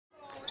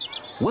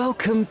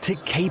Welcome to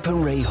Cape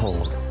and Ray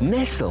Hall,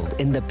 nestled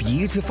in the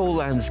beautiful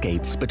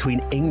landscapes between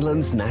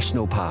England's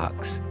national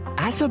parks.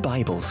 At a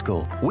Bible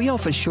school, we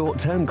offer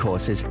short-term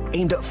courses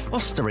aimed at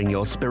fostering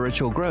your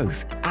spiritual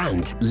growth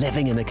and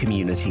living in a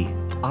community.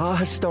 Our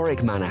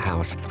historic manor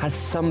house has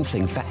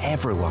something for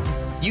everyone.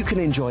 You can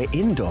enjoy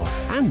indoor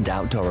and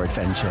outdoor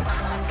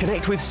adventures,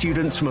 connect with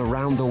students from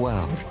around the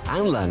world,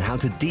 and learn how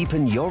to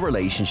deepen your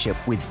relationship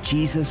with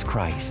Jesus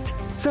Christ.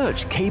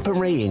 Search Cape and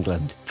Ray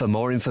England for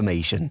more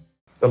information.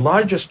 The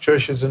largest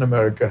churches in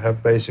America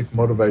have basic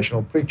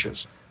motivational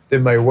preachers. They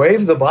may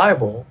wave the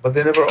Bible, but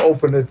they never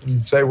open it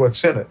and say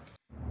what's in it.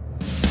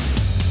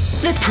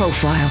 The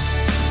Profile.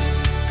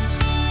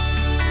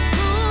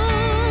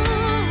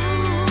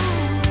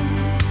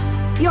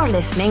 You're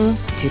listening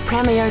to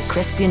Premier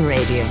Christian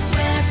Radio.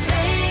 Where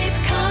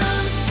faith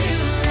comes to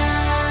life.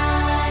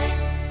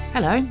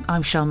 Hello,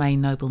 I'm Charmaine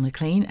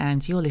Noble-McLean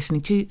and you're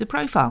listening to The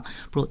Profile,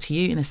 brought to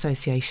you in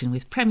association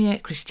with Premier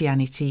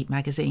Christianity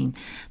magazine.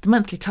 The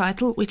monthly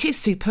title, which is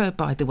superb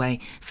by the way,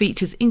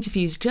 features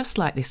interviews just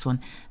like this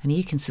one, and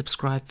you can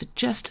subscribe for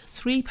just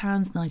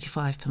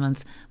 £3.95 per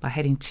month by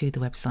heading to the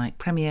website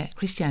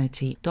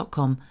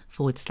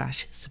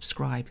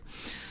premierchristianity.com/subscribe.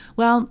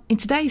 Well, in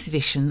today's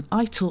edition,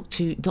 I talked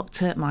to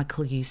Dr.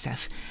 Michael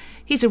Youseff.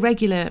 He's a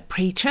regular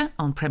preacher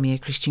on Premier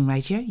Christian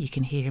Radio. You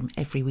can hear him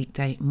every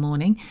weekday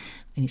morning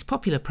in his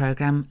popular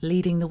programme,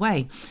 Leading the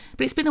Way.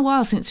 But it's been a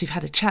while since we've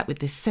had a chat with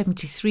this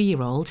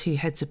 73-year-old who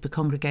heads up a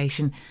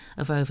congregation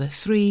of over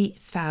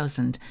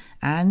 3,000,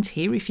 and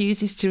he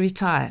refuses to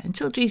retire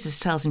until Jesus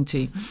tells him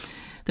to.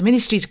 The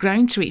ministry's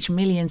grown to reach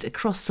millions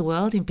across the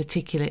world, in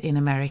particular in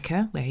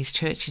America, where his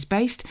church is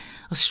based,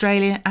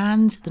 Australia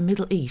and the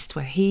Middle East,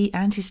 where he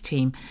and his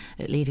team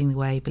at Leading the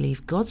Way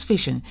believe God's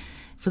vision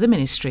for the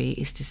ministry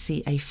is to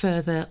see a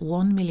further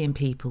 1 million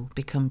people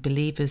become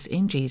believers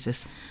in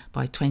Jesus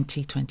by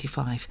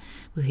 2025.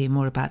 We'll hear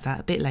more about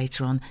that a bit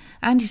later on,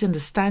 and his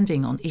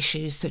understanding on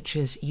issues such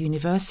as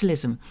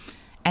universalism,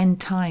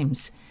 end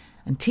times,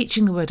 and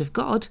teaching the Word of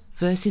God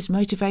versus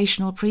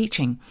motivational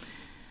preaching.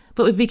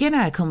 But we begin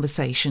our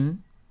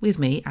conversation with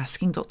me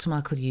asking Dr.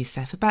 Michael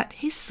Youseff about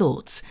his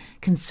thoughts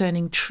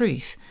concerning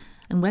truth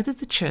and whether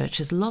the church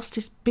has lost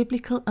its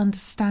biblical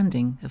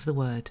understanding of the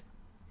word.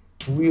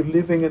 We're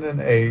living in an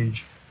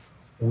age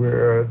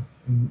where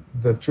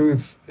the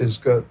truth is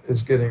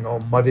getting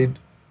all muddied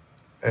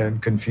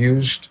and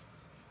confused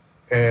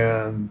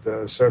and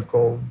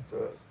circled,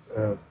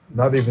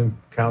 not even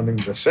counting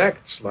the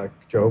sects like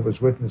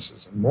Jehovah's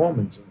Witnesses and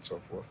Mormons and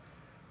so forth.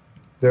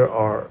 There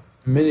are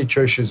many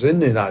churches in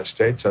the United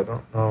States, I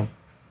don't know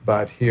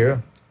about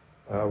here,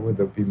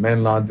 whether it be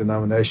mainline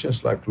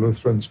denominations like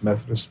Lutherans,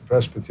 Methodists,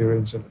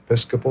 Presbyterians, and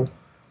Episcopal,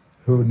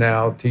 who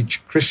now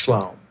teach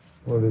Chrislam,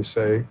 where they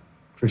say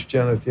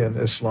Christianity and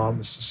Islam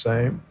is the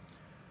same.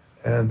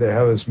 And they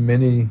have as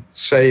many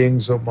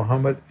sayings of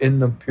Muhammad in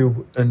the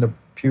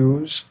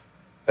pews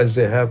as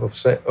they have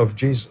of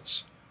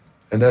Jesus.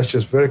 And that's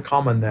just very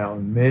common now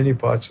in many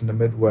parts in the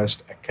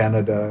Midwest,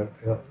 Canada,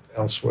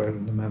 elsewhere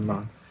in the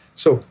mainline.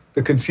 So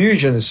the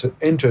confusion has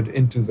entered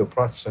into the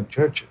Protestant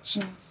churches.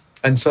 Yeah.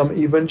 And some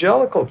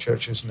evangelical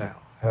churches now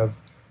have,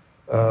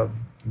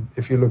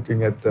 if you're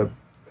looking at the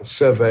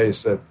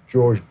surveys that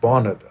George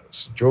Barna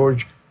does,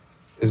 George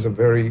is a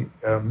very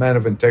man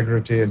of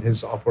integrity, and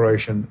his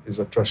operation is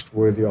a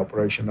trustworthy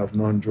operation. I've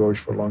known George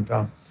for a long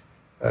time.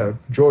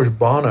 George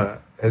Barna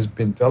has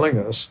been telling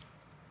us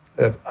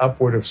that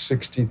upward of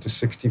 60 to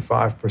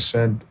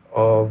 65%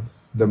 of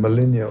the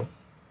millennial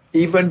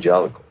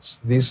evangelicals,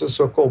 these are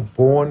so-called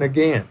born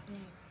again,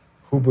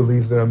 who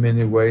believe there are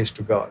many ways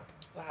to God.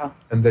 Wow.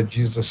 And that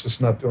Jesus is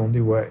not the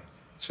only way.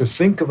 So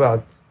think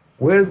about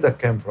where that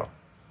came from.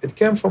 It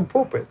came from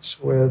pulpits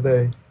where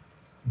they've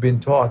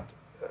been taught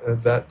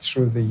that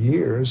through the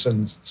years,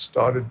 and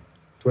started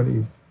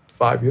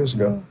 25 years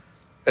ago.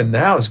 And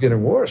now it's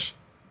getting worse.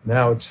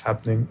 Now it's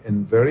happening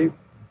in very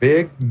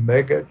big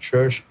mega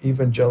church,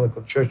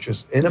 evangelical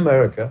churches in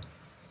America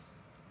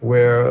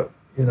where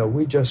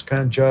we just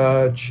can't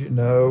judge,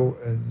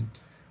 and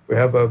we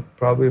have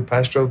probably a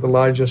pastor of the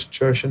largest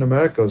church in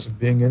America is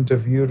being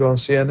interviewed on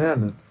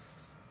CNN. And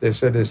they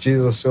said, is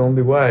Jesus the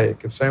only way? He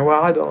kept saying,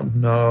 well, I don't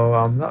know.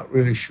 I'm not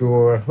really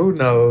sure. Who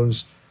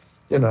knows?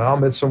 I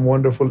met some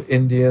wonderful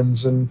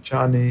Indians and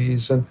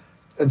Chinese. And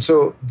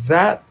so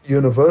that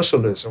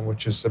universalism,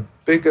 which is the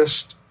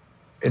biggest,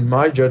 in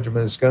my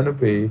judgment, is going to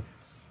be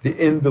the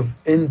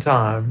end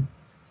time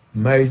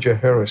major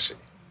heresy,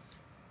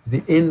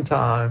 the end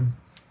time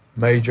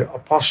major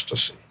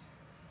apostasy.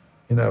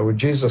 When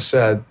Jesus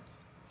said,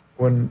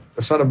 when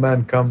the Son of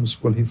Man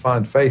comes, will he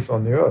find faith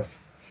on the earth?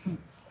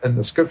 And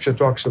the scripture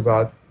talks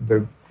about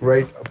the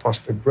great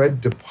apostasy,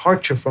 great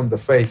departure from the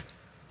faith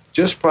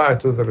just prior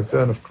to the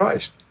return of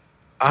Christ.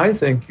 I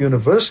think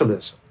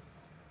universalism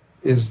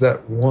is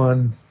that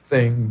one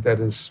thing that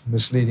is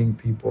misleading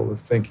people of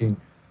thinking,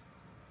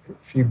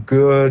 if you're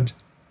good,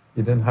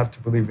 you didn't have to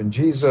believe in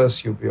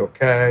Jesus, you'll be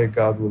okay,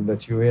 God will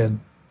let you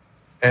in.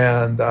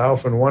 And I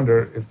often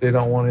wonder if they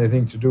don't want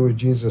anything to do with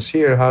Jesus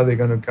here, how are they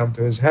going to come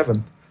to his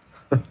heaven?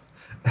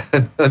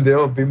 and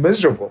they'll be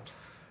miserable.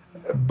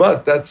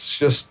 But that's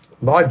just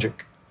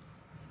logic.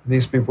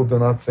 These people do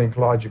not think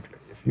logically.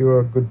 If you're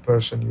a good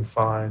person, you're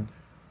fine.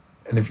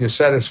 And if you're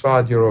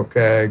satisfied, you're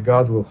okay.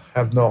 God will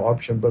have no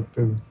option but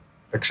to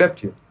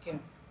accept you. Yeah.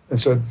 And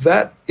so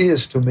that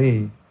is, to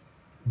me,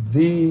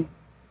 the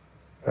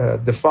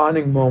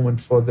defining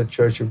moment for the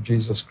Church of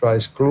Jesus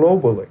Christ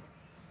globally,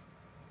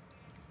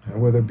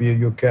 whether it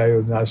be UK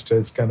or the United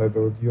States, Canada,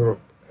 or Europe,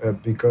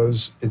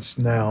 because it's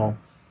now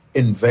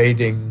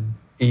invading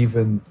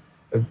even,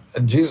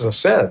 and Jesus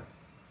said,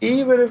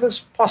 even if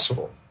it's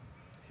possible,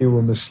 he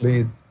will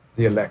mislead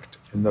the elect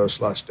in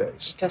those last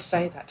days. He does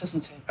say that,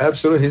 doesn't he?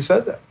 Absolutely, he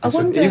said that. He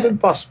said, even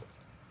possible.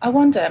 I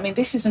wonder, I mean,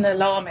 this is an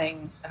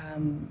alarming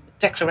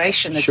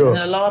declaration, Sure.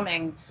 an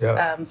alarming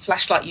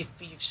flashlight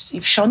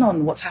you've shone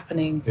on what's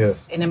happening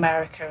Yes. in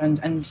America.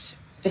 And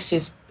this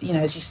is,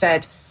 as you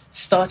said,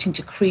 starting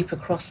to creep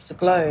across the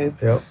globe.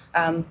 Yeah.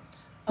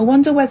 I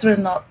wonder whether or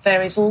not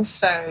there is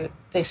also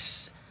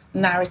this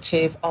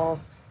narrative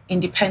of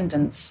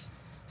independence.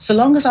 So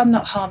long as I'm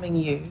not harming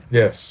you,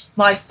 Yes.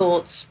 my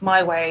thoughts,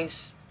 my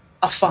ways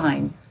are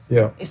fine.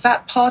 Yeah. Is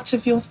that part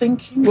of your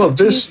thinking? Well,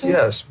 Dr. this, Youseff?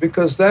 yes,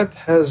 because that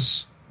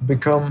has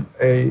become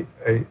the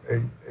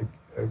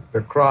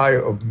cry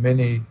of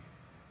many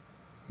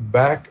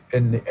back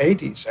in the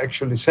 80s,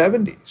 actually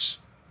 70s.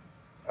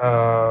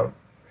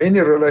 Any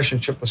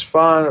relationship is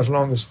fine as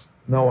long as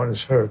no one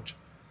is hurt.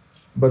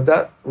 But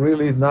that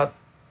really not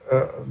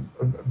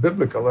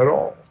biblical at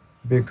all,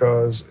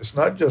 because it's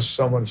not just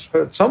someone's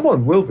hurt.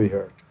 Someone will be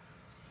hurt,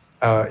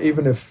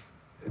 even if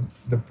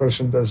the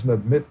person doesn't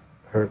admit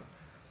hurt.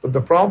 But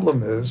the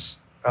problem is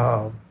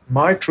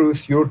my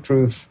truth, your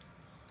truth,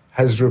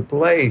 has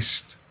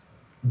replaced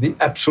the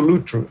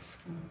absolute truth.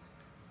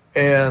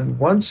 And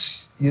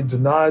once you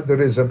deny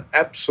there is an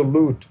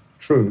absolute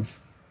truth,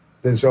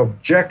 there's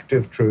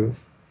objective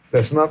truth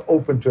that's not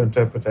open to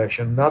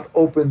interpretation, not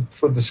open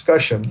for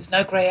discussion. There's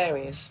no grey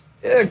areas.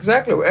 Yeah,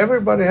 exactly.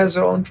 Everybody has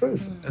their own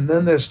truth. And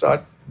then they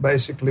start,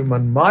 basically,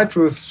 when my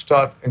truth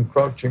start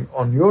encroaching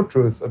on your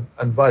truth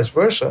and vice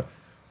versa,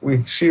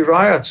 we see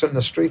riots in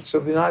the streets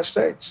of the United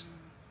States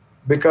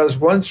because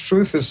one's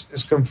truth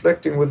is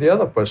conflicting with the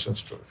other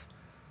person's truth.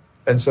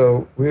 And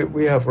so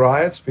we have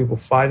riots, people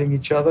fighting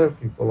each other,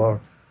 people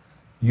are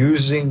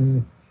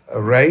using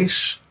a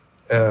race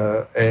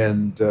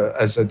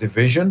as a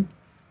division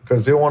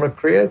because they want to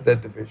create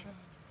that division.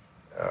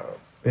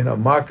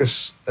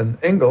 Marcus and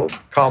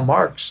Karl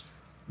Marx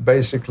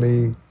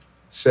basically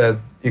said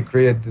you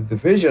create the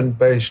division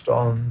based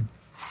on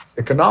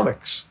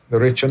economics, the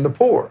rich and the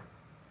poor.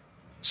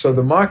 So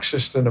the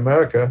Marxists in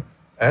America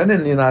and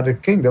in the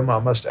United Kingdom, I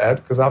must add,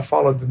 because I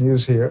followed the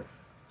news here,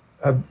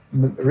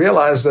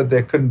 realized that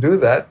they couldn't do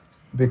that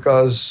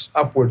because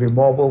upwardly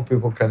mobile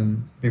people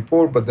can be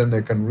poor, but then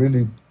they can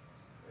really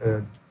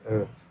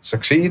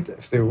succeed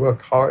if they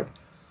work hard.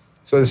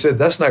 So they said,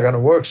 that's not going to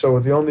work. So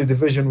the only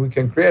division we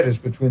can create is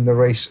between the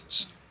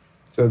races.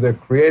 So they're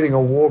creating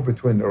a war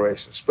between the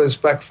races. But it's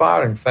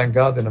backfiring, thank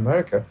God, in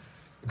America,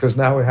 because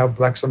now we have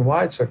blacks and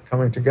whites are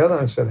coming together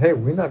and said, hey,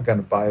 we're not going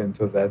to buy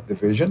into that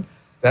division.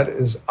 That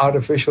is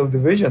artificial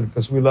division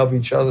because we love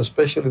each other,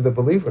 especially the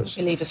believers.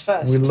 Believers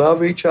first. We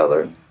love each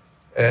other.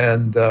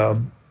 And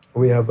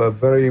we have a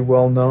very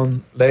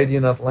well-known lady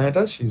in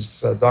Atlanta.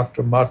 She's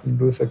Dr. Martin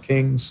Luther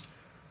King's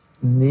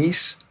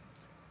niece,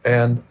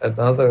 and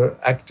another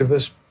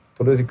activist,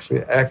 politically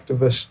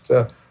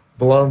activist,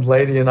 blonde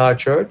lady in our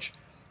church.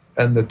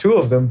 And the two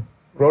of them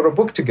wrote a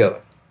book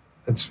together.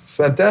 It's a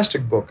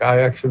fantastic book.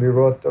 I actually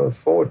wrote the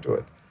forward to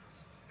it.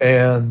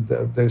 And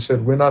they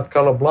said, we're not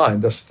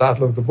colorblind. That's the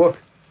title of the book.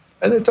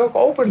 And they talk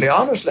openly,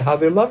 honestly, how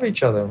they love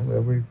each other.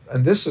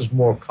 And this is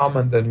more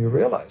common than you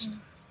realize.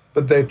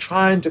 But they're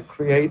trying to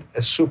create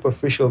a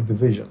superficial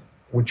division,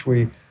 which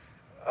we,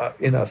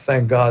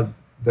 thank God,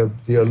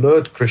 the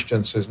alert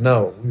Christian says,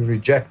 no, we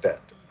reject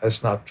that.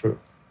 That's not true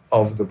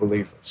of the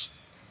believers.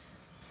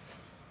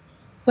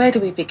 Where do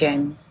we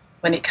begin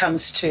when it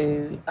comes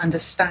to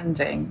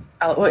understanding,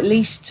 or at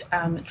least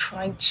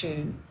trying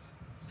to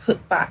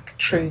put back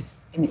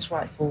truth in its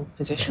rightful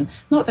position?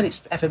 Not that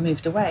it's ever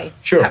moved away.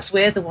 Sure. Perhaps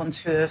we're the ones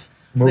who have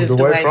moved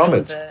away from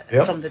it.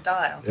 From the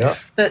dial. Yeah.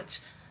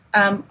 But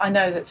I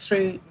know that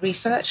through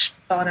research,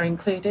 Barna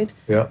included,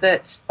 Yeah.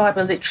 that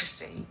Bible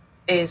literacy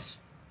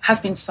has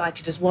been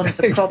cited as one of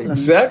the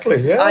problems.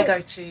 Exactly, yes.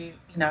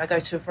 I go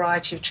to a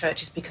variety of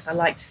churches because I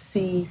like to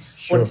see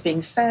Sure. what is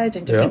being said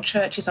in different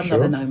churches. I'm Sure.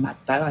 not a nomad,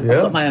 though. I've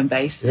Yeah. got my own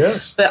base.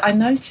 Yes. But I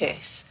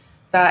notice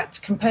that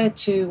compared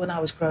to when I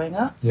was growing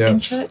up in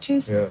Yes.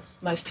 churches, Yes.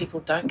 most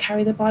people don't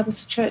carry their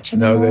Bibles to church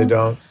No, anymore. they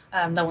don't.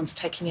 No one's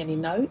taking any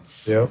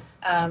notes. Yep.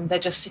 They're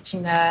just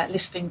sitting there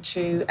listening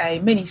to a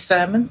mini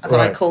sermon, as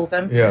I Right. call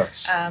them,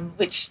 Yes.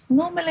 which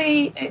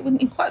normally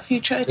in quite a few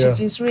churches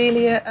Yeah. is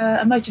really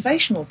a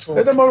motivational talk.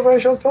 It's a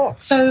motivational talk.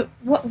 So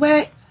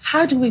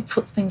how do we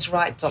put things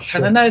right, Doctor?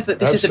 Sure. And I know that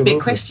this is a Absolutely.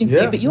 big question for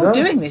Yeah, you, but you're no.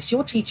 doing this.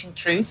 You're teaching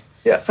truth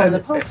from and, the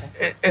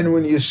pulpit. And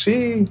when you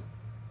see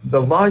the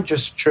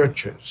largest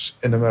churches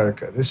in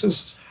America, this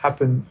has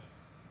happened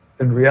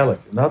in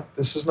reality.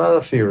 This is not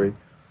a theory.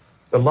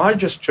 The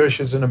largest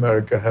churches in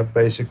America have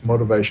basic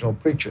motivational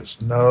preachers.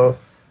 No,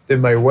 they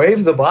may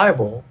wave the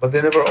Bible, but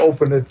they never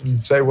open it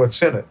and say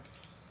what's in it.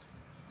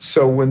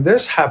 So when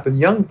this happened,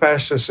 young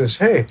pastor says,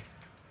 hey,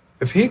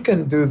 if he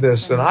can do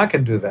this, then I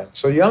can do that.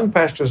 So young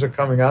pastors are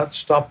coming out,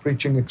 stop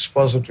preaching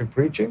expository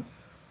preaching.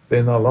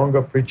 They're no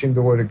longer preaching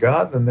the Word of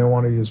God, and they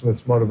want to use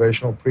with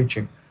motivational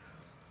preaching.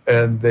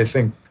 And they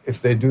think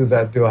if they do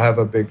that, they'll have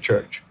a big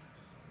church.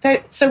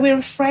 So we're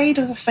afraid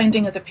of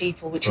offending other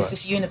people, which is Right.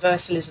 this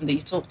universalism that you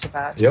talked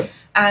about. Yep.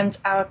 And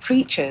our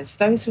preachers,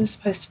 those who are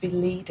supposed to be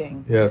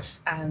leading Yes.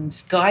 and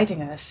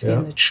guiding us Yeah.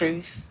 in the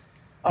truth,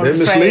 are They're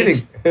afraid,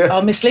 misleading. Yeah.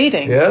 are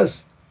misleading.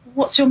 Yes.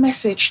 What's your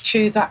message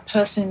to that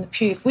person in the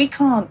pew? If we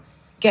can't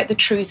get the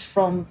truth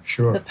from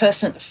Sure. the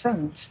person at the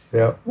front,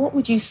 Yeah. what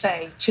would you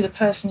say to the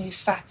person who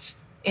sat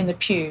in the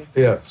pew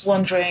Yes.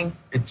 wondering,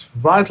 It's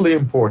vitally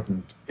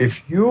important.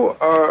 If you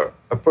are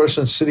a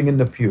person sitting in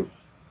the pew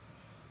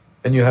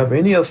and you have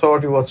any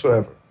authority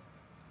whatsoever,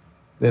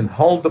 then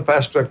hold the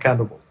pastor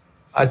accountable.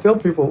 I tell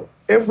people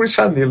every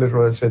Sunday,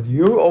 literally, I said,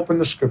 you open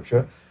the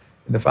scripture,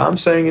 and if I'm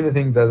saying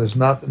anything that is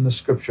not in the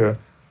scripture,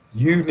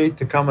 you need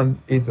to come and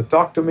either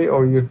talk to me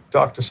or you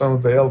talk to some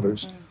of the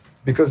elders,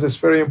 because it's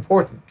very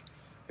important.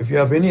 If you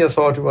have any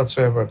authority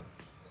whatsoever,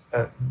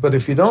 but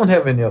if you don't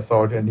have any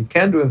authority and you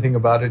can't do anything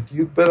about it,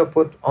 you'd better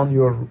put on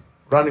your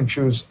running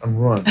shoes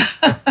and run.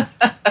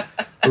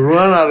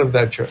 Run out of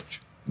that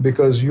church,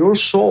 because your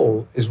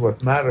soul is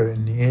what matters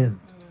in the end.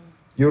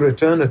 Your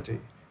eternity,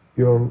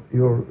 your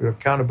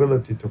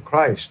accountability to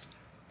Christ,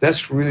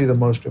 that's really the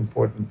most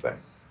important thing.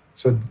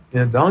 So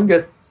don't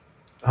get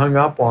hung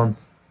up on,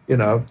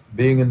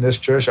 being in this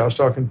church. I was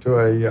talking to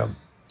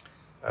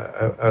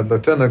a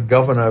lieutenant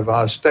governor of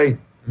our state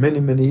many,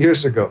 many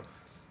years ago.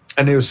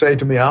 And he would say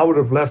to me, I would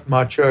have left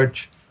my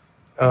church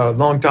a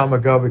long time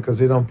ago because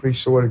they don't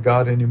preach the Word of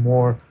God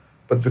anymore.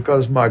 But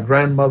because my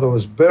grandmother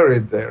was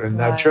buried there in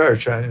that Right.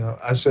 church,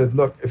 I said,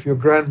 look, if your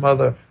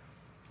grandmother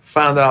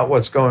found out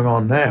what's going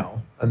on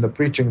now and the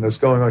preaching that's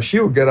going on, she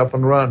would get up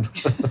and run.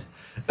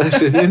 I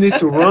said, you need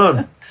to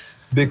run,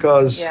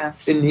 because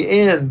Yes. in the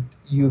end,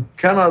 you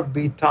cannot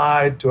be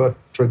tied to a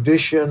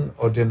tradition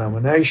or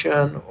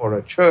denomination or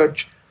a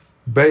church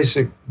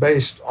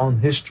based on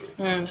history.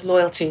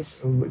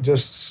 loyalties?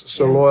 Just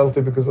so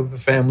loyalty because of the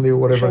family or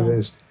whatever Sure. it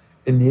is.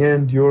 In the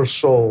end, your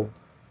soul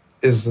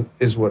is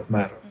what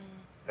matters.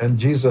 And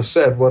Jesus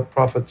said, what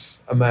profits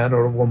a man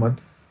or a woman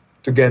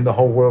to gain the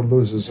whole world,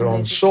 loses their own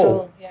Loses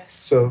soul. Yes.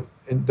 So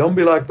don't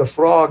be like the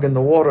frog in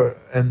the water,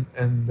 and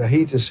the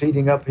heat is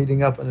heating up,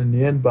 and in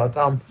the end, by the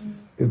time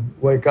you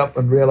wake up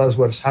and realize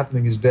what's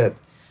happening, is dead.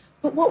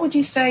 But what would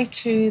you say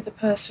to the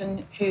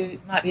person who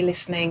might be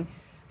listening,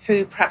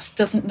 who perhaps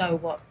doesn't know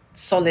what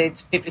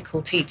solid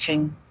biblical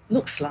teaching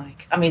looks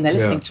like? I mean, they're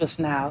listening Yeah. to us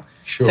now,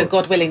 Sure. so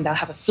God willing, they'll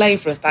have a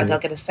flavour of that, Yeah. they'll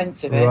get a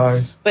sense of it.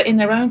 Right. But in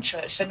their own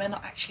church, they may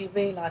not actually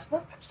realise,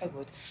 well, perhaps they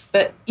would,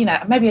 but,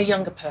 maybe a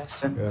younger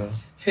person Yeah.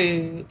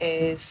 who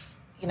is,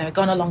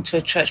 gone along to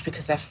a church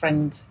because their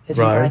friend has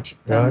Right, invited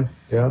them, right,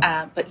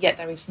 yeah. but yet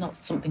there is not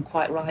something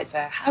quite right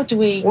there. How do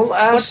we, Well,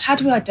 how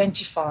do we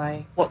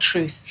identify what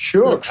truth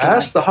Sure, looks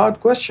ask like? the hard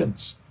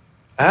questions.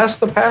 Ask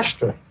the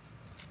pastor,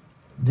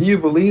 do you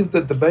believe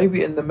that the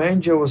baby in the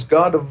manger was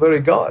God of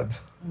very God?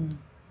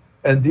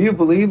 And do you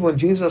believe when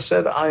Jesus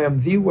said, I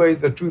am the way,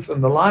 the truth,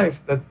 and the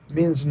life, that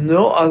means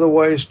no other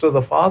ways to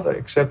the Father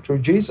except through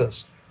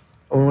Jesus?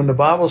 And when the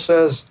Bible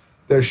says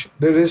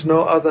there is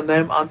no other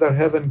name under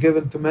heaven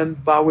given to men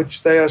by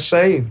which they are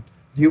saved,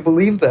 do you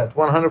believe that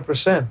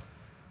 100%?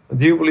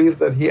 Do you believe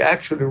that he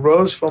actually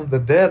rose from the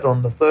dead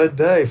on the third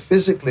day,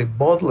 physically,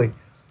 bodily,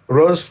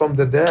 rose from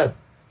the dead?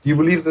 Do you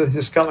believe that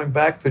he's coming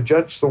back to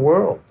judge the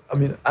world? I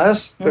mean,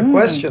 ask the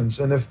questions.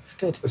 And if It's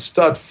good.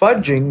 start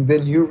fudging,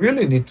 then you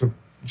really need to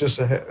just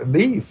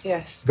leave.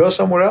 Yes. Go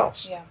somewhere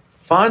else. Yeah.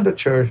 Find a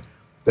church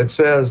that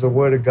says the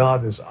Word of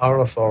God is our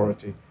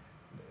authority,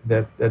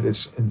 that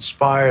is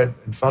inspired,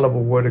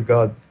 infallible Word of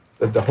God,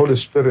 that the Holy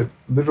Spirit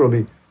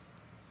literally,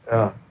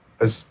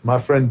 as my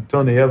friend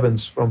Tony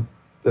Evans from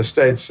the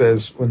States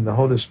says, when the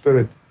Holy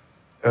Spirit,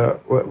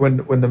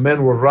 when the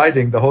men were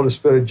writing, the Holy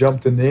Spirit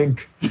jumped in the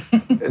ink.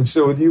 And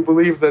so do you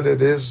believe that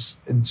it is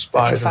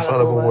inspired,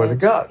 infallible Word of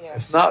God?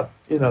 Yes. If not,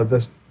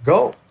 just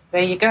go.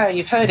 There you go.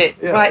 You've heard it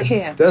right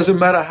here. It doesn't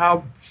matter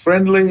how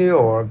friendly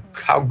or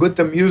how good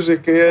the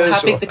music is. Or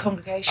how big or the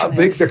congregation how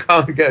big is. the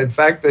congregation. In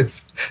fact,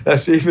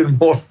 that's even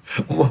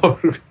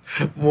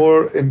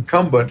more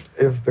incumbent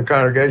if the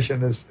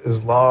congregation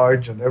is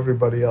large and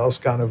everybody else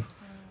kind of.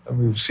 And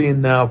we've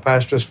seen now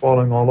pastors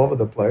falling all over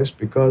the place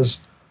because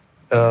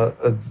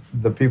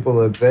the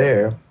people are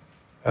there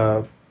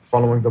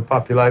following the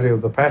popularity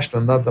of the pastor,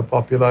 not the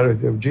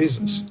popularity of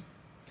Jesus.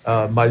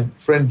 My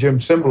friend Jim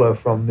Simbler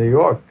from New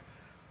York,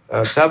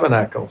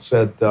 Tabernacle,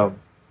 said,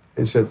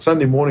 he said,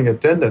 Sunday morning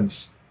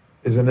attendance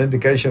is an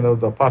indication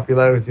of the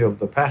popularity of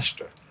the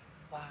pastor.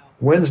 Wow.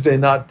 Wednesday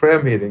night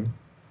prayer meeting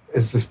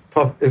is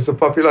the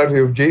popularity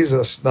of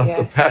Jesus, not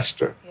the Yes.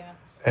 pastor. Yeah.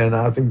 And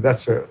I think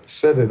that's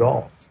said it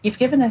all. you've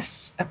given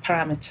us a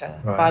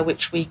parameter Right. by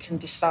which we can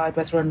decide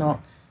whether or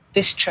not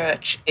this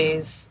church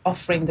is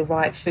offering the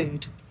right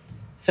food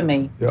for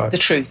me, Yeah. the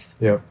truth,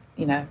 Yeah.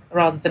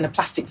 rather than a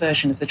plastic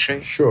version of the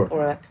truth. Sure.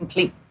 Or a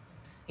complete,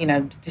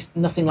 just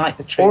nothing like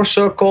the truth. Or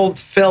so-called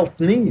felt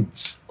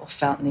needs. Or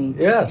felt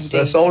needs. Yes, indeed.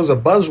 that's always a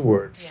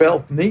buzzword,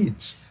 felt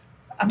needs.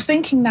 I'm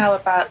thinking now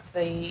about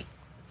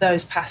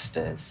those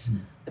pastors,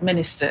 the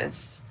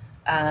ministers,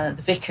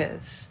 the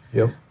vicars,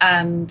 Yep.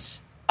 and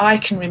I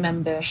can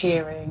remember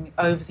hearing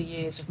over the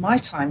years of my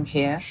time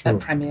here Sure. at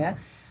Premier,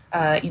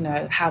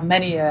 how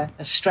many are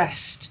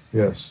stressed.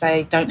 Yes.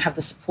 They don't have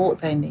the support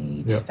they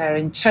need. Yep. They're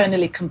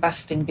internally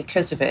combusting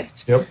because of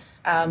it. Yep.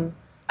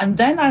 And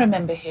then I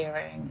remember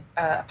hearing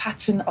a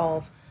pattern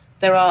of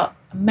there are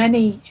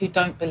many who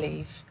don't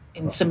believe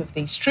in some of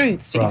these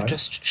truths that Right. you've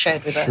just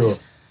shared with Sure.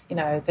 us.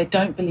 They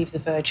don't believe the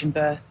virgin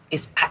birth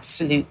is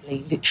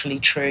absolutely, literally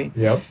true.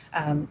 Yep.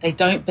 They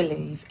don't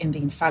believe in the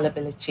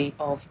infallibility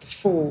of the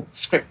full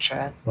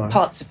scripture. Right.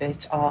 Parts of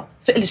it are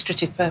for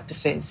illustrative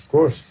purposes. Of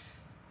course.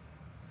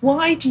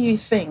 Why do you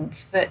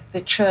think that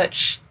the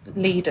church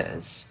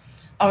leaders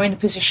are in a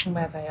position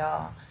where they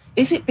are?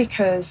 Is it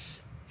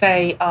because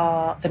they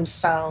are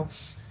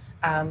themselves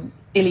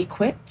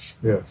ill-equipped?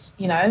 Yes.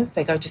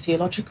 They go to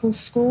theological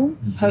school,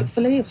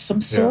 hopefully, of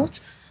some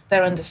sort.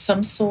 They're under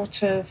some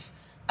sort of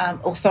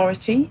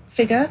authority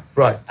figure,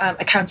 Right.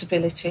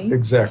 accountability.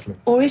 Exactly.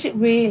 Or is it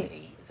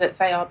really that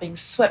they are being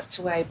swept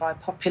away by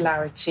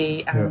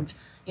popularity and,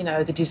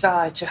 the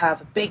desire to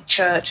have a big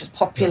church as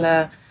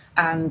popular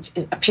and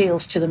it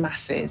appeals to the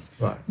masses?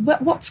 Right.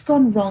 What's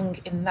gone wrong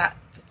in that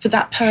for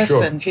that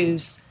person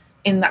who's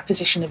in that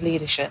position of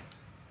leadership?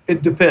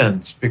 It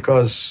depends,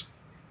 because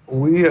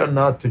we are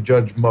not to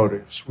judge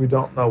motives. We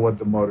don't know what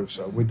the motives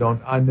are.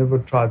 I never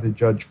try to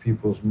judge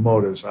people's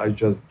motives. I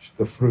judge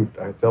the fruit.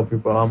 I tell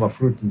people I'm a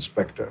fruit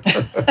inspector.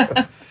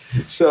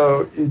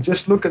 So you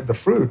just look at the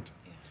fruit.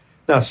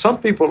 Now, some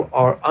people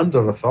are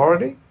under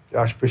authority. The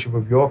Archbishop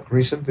of York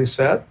recently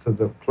said to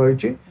the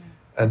clergy,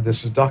 and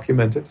this is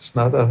documented, it's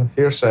not a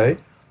hearsay,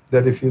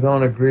 that if you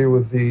don't agree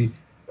with the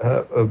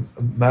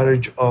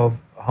marriage of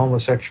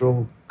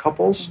homosexual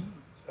couples,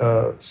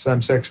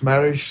 same-sex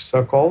marriage,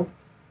 so-called,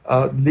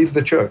 leave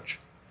the church.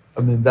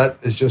 I mean, that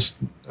is just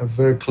a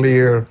very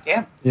clear,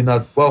 you're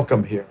not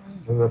welcome here.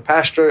 So the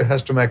pastor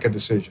has to make a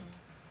decision.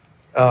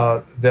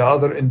 There are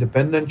other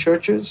independent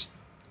churches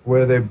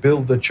where they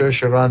build the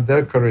church around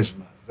their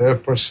charisma, their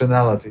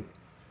personality,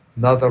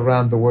 not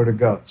around the Word of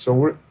God. So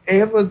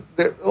wherever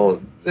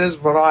there's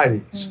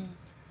varieties.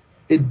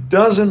 It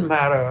doesn't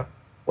matter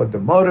what the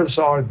motives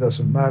are. It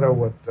doesn't matter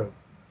what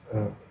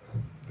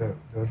the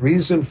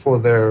reason for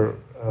their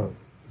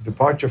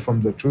departure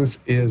from the truth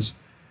is.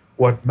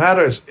 What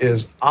matters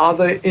is, are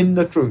they in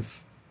the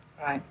truth?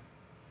 Right.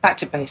 Back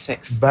to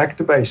basics. Back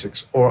to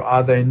basics, or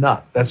are they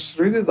not? That's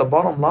really the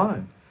bottom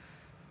line.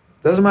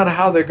 Doesn't matter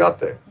how they got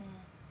there.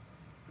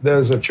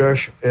 There's a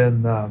church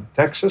in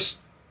Texas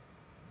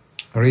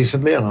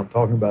recently, and I'm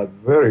talking about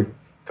a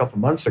couple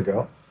months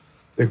ago.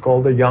 They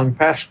called a young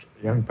pastor.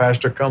 The young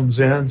pastor comes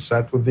in,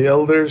 sat with the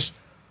elders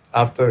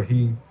after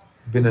he'd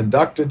been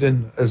inducted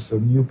in as the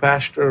new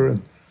pastor,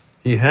 and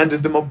he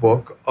handed them a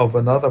book of by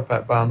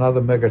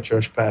another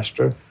megachurch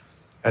pastor,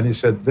 and he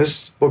said,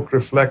 "This book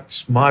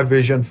reflects my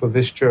vision for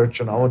this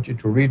church, and I want you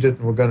to read it,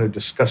 and we're going to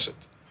discuss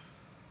it."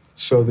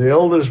 So the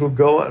elders would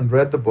go and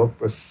read the book,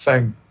 but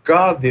thank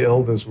God the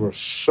elders were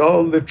so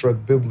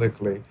literate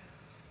biblically.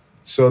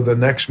 So the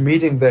next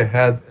meeting they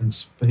had, and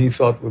he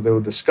thought they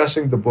were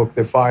discussing the book,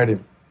 they fired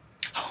him.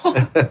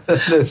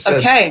 They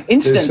said,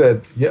 instant. They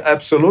said, yeah,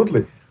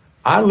 absolutely.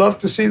 I love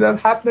to see that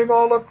happening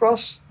all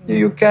across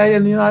the UK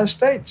and the United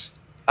States.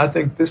 I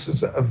think this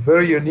is a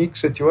very unique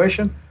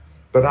situation,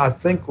 but I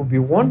think it would be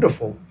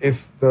wonderful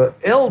if the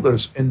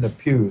elders in the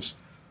pews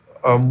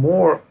are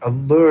more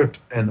alert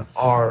and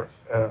are,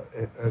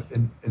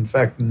 in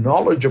fact,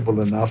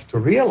 knowledgeable enough to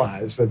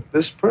realize that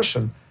this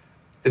person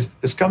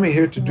is coming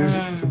here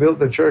to build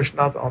the church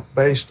not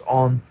based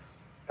on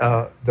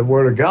the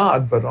Word of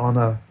God, but on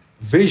a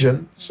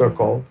vision,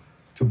 so-called,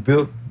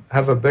 to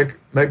have a big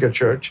mega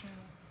church.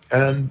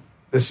 And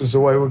this is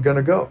the way we're going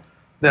to go.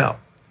 Now,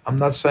 I'm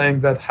not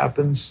saying that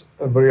happens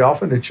very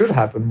often. It should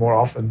happen more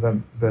often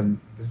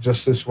than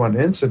just this one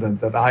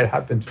incident that I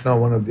happen to know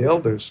one of the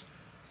elders.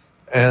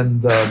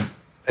 And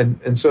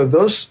so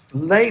those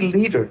lay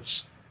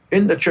leaders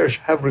in the church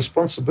have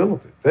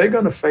responsibility. They're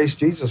going to face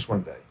Jesus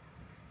one day.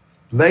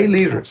 Lay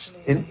leaders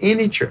in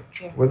any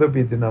church, whether it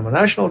be a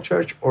denominational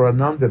church or a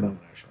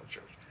non-denominational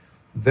church,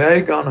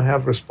 they're going to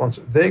have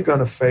responsibility. They're going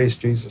to face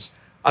Jesus.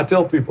 I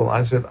tell people,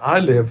 I said,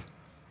 I live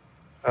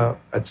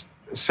at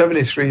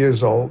 73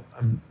 years old.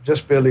 I'm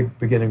just barely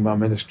beginning my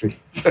ministry.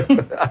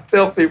 I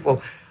tell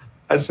people,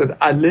 I said,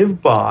 I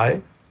live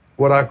by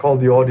what I call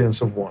the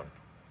audience of one.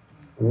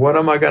 What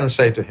am I going to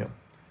say to him?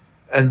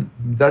 And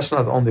that's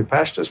not only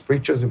pastors,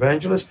 preachers,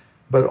 evangelists,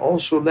 but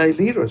also lay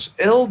leaders,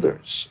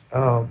 elders,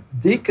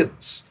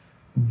 deacons.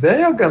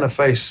 They're going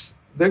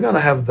to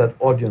have that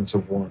audience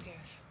of one.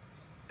 Yes.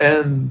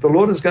 And the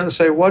Lord is going to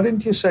say, why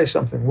didn't you say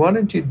something? Why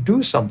didn't you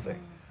do something?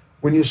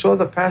 When you saw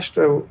the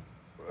pastor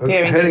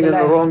heading in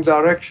the wrong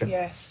direction,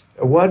 Yes.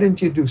 why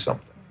didn't you do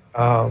something?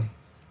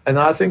 And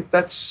I think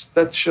that's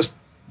just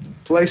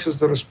places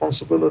the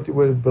responsibility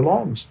where it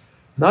belongs,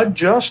 not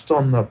just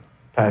on the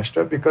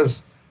pastor,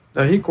 because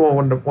now he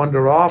can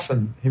wander off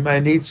and he may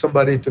need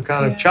somebody to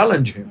kind of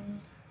challenge him.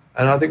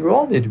 And I think we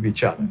all need to be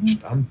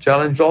challenged. I'm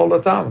challenged all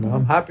the time, and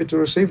I'm happy to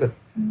receive it.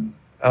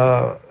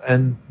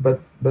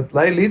 But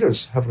lay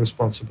leaders have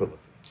responsibility.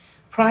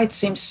 Pride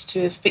seems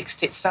to have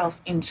fixed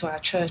itself into our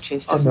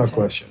churches, doesn't No it?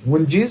 question.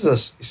 When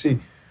Jesus, you see,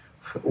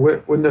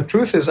 when the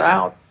truth is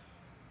out,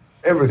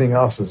 everything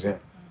else is in.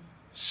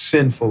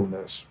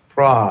 Sinfulness,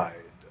 pride,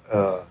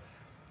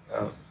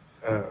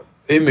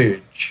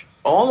 image,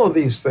 all of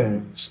these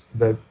things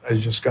that are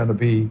just going to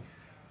be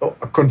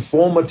a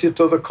conformity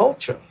to the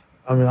culture.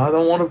 I mean, I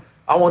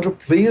want to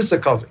please the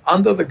culture.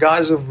 Under the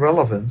guise of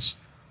relevance,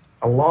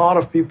 a lot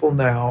of people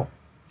now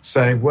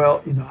saying,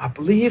 well, I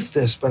believe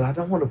this, but I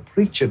don't want to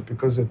preach it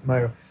because it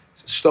may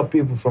stop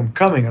people from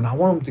coming, and I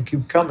want them to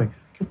keep coming.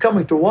 Keep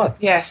coming to what?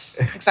 Yes,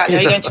 exactly.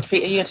 Are you going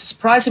to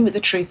surprise them with the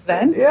truth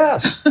then?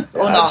 Yes,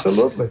 Or not?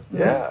 absolutely.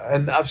 Yeah,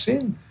 and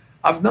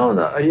I've known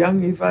a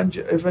young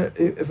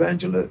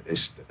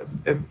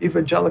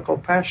evangelical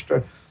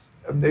pastor.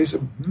 There's a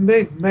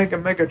big,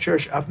 mega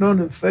church. I've known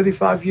him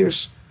 35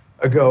 years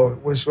ago.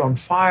 It was on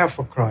fire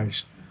for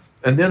Christ.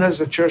 And then as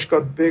the church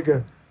got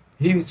bigger,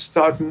 he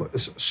started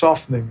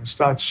softening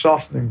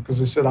because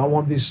he said, I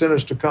want these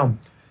sinners to come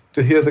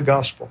to hear the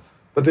gospel.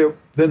 But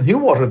then he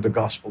watered the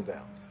gospel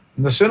down.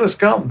 And the sinners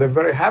come. They're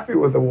very happy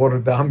with the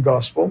watered down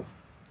gospel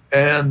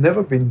and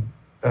never been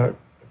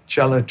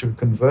challenged to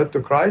convert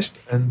to Christ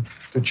and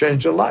to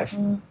change their life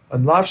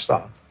and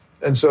lifestyle.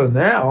 And so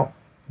now,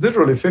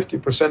 literally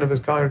 50% of his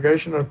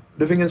congregation are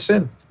living in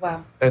sin.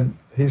 Wow. And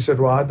he said,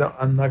 well,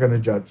 I'm not going to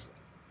judge them.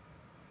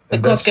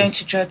 But God's going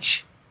to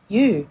judge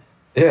you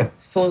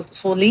for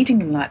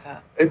leading him like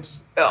that.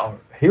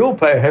 He'll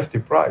pay a hefty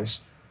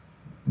price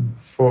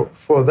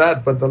for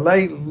that, but the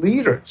lay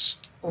leaders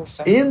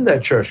Also. in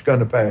that church are going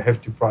to pay a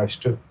hefty price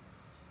too.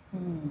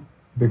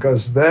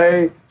 Because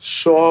they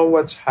saw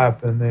what's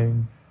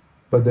happening,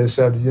 but they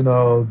said,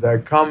 they're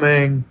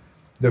coming.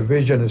 The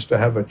vision is to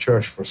have a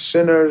church for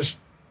sinners.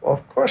 Well,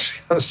 of course,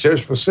 it's a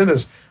church for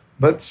sinners,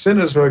 but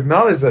sinners who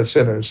acknowledge they're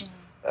sinners.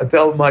 I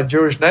tell my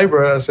Jewish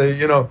neighbor, I say,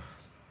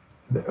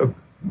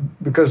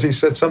 because he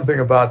said something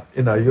about,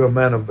 you're a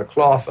man of the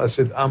cloth. I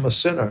said, I'm a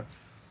sinner.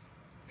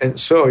 And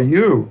so are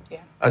you. Yeah.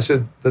 I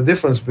said, the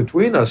difference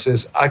between us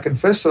is I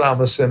confess that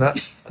I'm a sinner,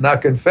 and I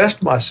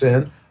confessed my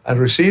sin and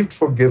received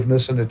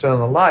forgiveness and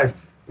eternal life.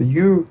 But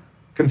you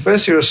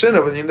confess you're a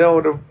sinner, but you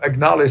don't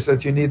acknowledge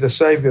that you need a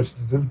Savior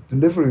to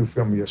deliver you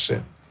from your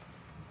sin.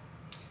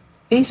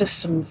 These are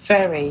some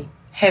very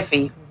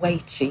heavy,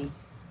 weighty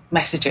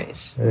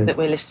messages that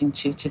we're listening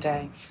to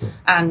today. Sure.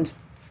 And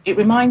it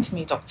reminds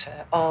me,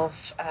 Doctor,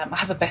 of I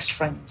have a best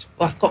friend.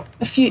 Well, I've got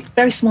a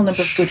very small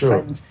number of good Sure.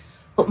 friends.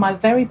 But my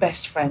very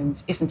best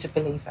friend isn't a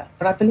believer.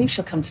 But I believe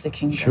she'll come to the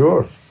kingdom.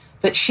 Sure.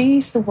 But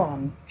she's the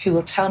one who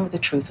will tell me the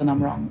truth when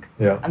I'm wrong.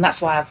 Yeah. And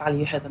that's why I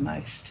value her the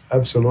most.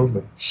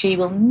 Absolutely. She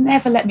will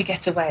never let me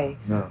get away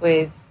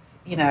with,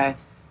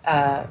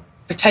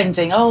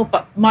 pretending,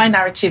 but my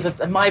narrative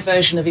of my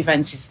version of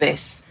events is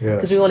this.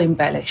 Because we all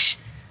embellish.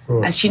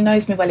 And she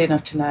knows me well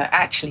enough to know,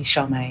 actually,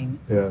 Charmaine,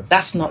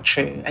 that's not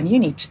true. And you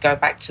need to go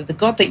back to the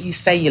God that you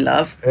say you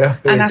love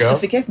and ask for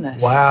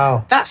forgiveness.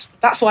 Wow.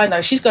 That's why I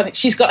know she's got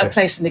a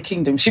place in the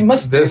kingdom. She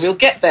must do. We'll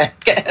get her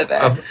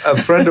there. A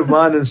friend of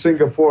mine in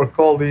Singapore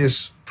called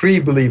these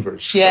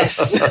pre-believers.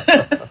 Yes.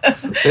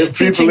 They're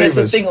Teaching us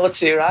a pre-believers. thing or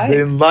two, right?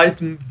 They're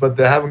enlightened, but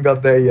they haven't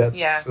got there yet.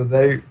 Yeah. So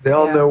they're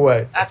on their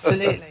way.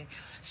 Absolutely.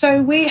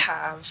 So we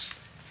have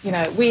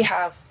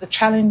the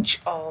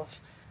challenge of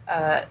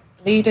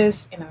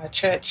leaders in our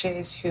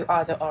churches who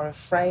either are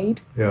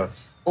afraid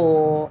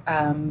or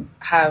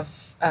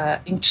have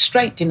in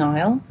straight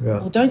denial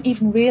or don't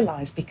even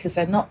realise because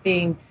they're not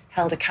being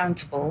held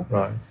accountable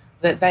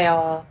that they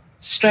are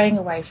straying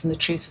away from the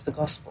truth of the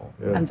gospel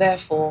and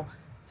therefore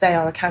they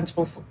are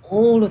accountable for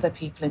all of the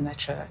people in their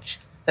church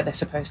that they're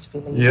supposed to be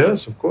leading.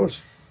 Yes, of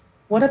course.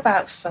 What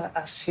about for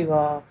us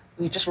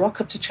we just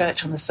rock up to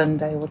church on the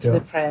Sunday or to the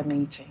prayer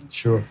meeting?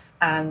 Sure.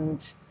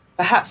 And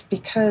perhaps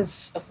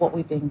because of what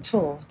we're being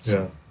taught,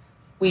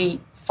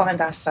 we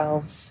find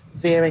ourselves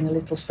veering a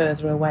little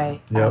further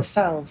away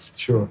ourselves.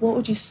 Sure. What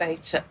would you say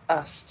to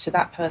us, to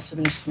that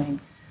person listening,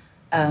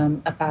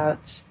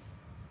 about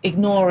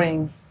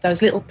ignoring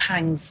those little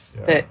pangs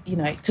that,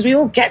 because we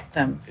all get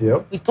them.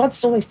 Yep.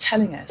 God's always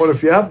telling us. Well,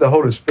 if you have the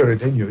Holy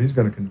Spirit in you, He's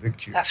going to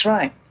convict you. That's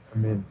right. I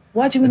mean,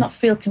 why do we not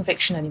feel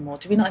conviction anymore?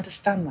 Do we not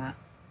understand that?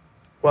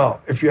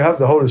 Well, if you have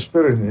the Holy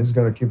Spirit in you, He's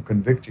going to keep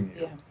convicting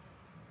you. Yeah.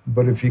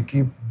 But if you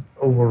keep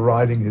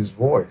overriding His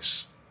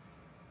voice,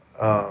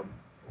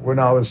 when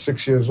I was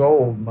 6 years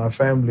old, my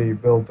family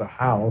built a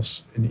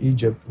house in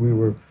Egypt. We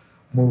were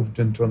moved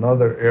into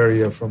another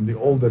area from the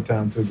older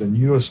town to the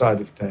newer side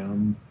of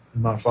town.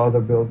 My father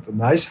built a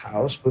nice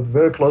house, but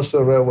very close to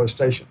a railway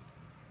station.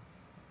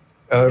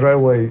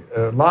 railway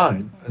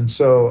line. And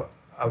so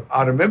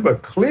I remember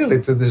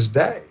clearly to this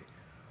day,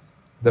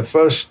 the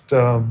first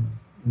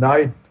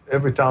night,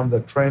 every time the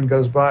train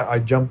goes by, I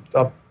jumped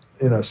up,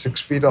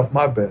 6 feet off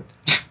my bed.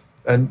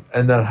 And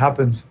that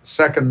happened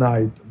second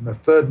night, and the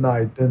third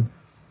night. And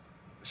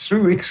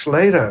 3 weeks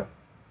later,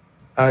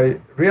 I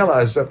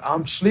realized that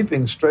I'm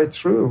sleeping straight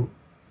through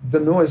the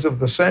noise of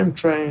the same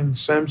train,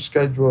 same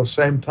schedule,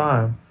 same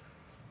time,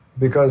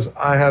 because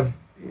I have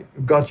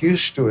got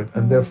used to it,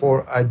 and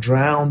therefore I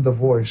drown the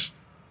voice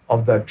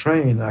of that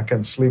train. I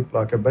can sleep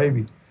like a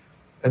baby.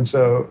 And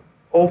so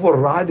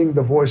overriding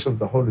the voice of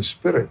the Holy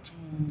Spirit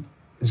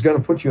is going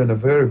to put you in a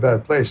very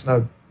bad place.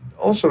 Now,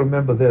 also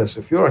remember this: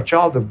 if you're a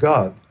child of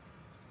God,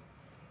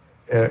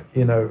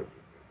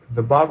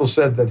 the Bible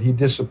said that He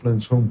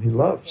disciplines whom He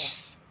loves.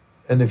 Yes.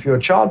 And if you're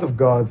a child of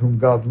God whom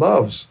God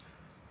loves,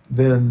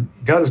 then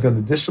God is going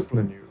to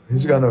discipline you.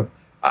 He's going to,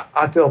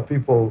 I tell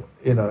people,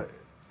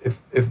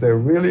 if they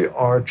really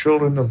are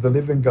children of the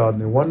living God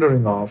and they're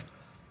wandering off,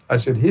 I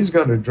said, He's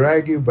going to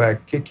drag you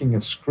back kicking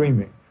and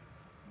screaming.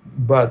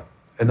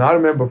 And I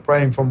remember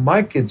praying for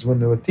my kids when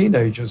they were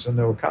teenagers and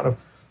they were kind of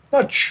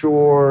not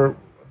sure,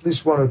 at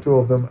least one or two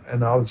of them.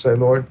 And I would say,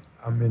 Lord,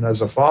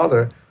 as a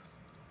father,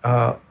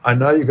 I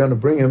know you're going to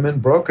bring him in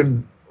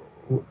broken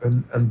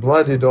and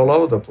bloodied all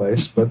over the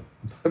place, but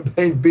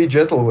be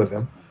gentle with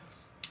him.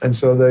 And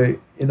so they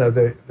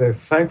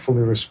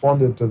thankfully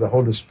responded to the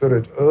Holy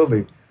Spirit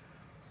early.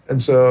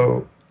 And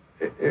so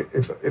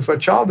if a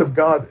child of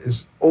God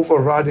is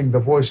overriding the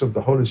voice of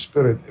the Holy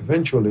Spirit,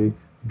 eventually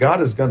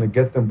God is going to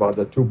get them by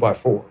the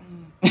 2x4.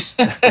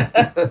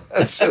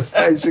 That's just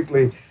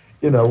basically,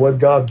 what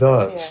God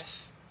does.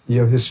 Yes.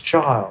 You're His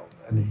child,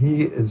 and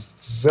He is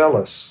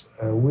zealous.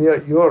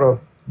 You're a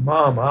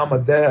mom, I'm a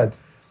dad,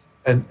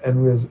 and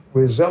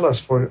we're zealous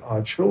for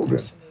our children.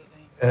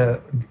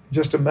 Absolutely.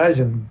 Just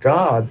imagine,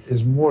 God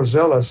is more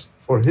zealous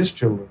for His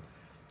children,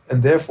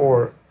 and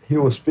therefore He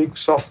will speak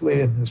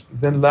softly and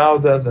then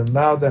louder, then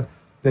louder.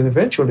 Then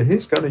eventually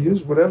He's going to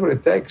use whatever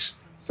it takes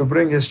to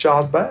bring His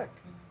child back.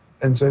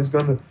 And so He's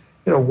going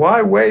to,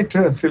 why wait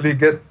until you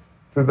get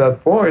to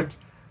that point?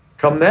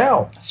 Come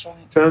now. That's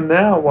right. Turn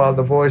now while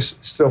the voice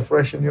is still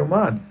fresh in your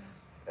mind.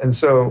 And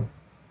so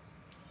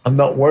I'm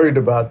not worried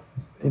about,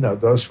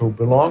 those who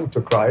belong to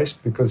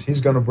Christ, because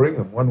He's going to bring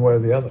them one way or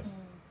the other.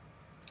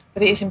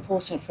 But it is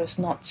important for us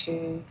not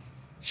to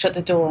shut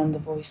the door on the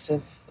voice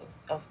of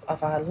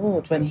our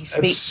Lord when He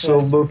speaks to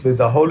us. Absolutely.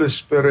 The Holy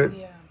Spirit,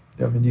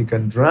 you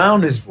can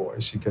drown His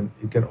voice, you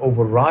can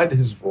override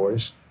His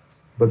voice,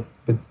 but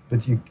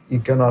you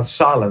cannot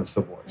silence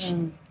the voice.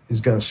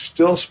 He's going to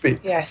still speak.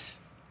 Yes.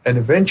 And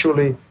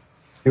eventually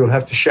He will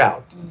have to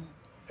shout.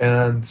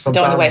 And sometimes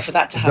don't want to wait for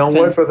that to happen.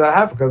 Don't wait for that to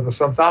happen, because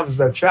sometimes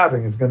that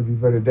shouting is going to be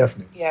very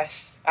deafening.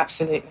 Yes,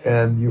 absolutely.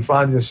 And you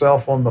find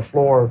yourself on the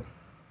floor,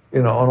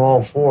 on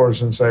all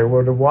fours, and say,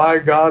 well, why,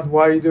 God?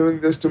 Why are you doing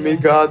this to me,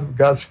 God?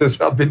 God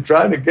says, I've been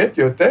trying to get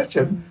your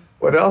attention.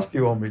 What else do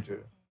you want me to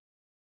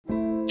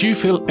do? Do you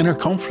feel inner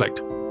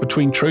conflict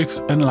between truth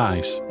and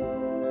lies,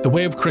 the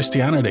way of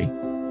Christianity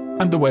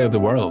and the way of the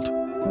world?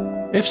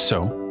 If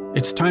so,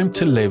 it's time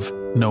to live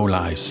no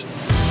lies.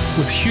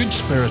 With huge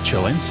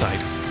spiritual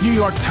insight, New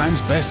York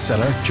Times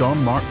bestseller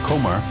John Mark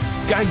Comer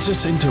guides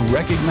us into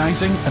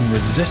recognizing and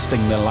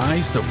resisting the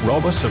lies that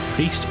rob us of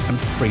peace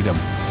and freedom.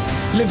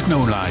 Live No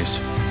Lies.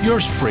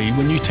 Yours free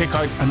when you take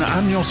out an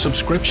annual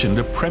subscription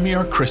to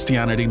Premier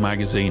Christianity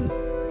magazine.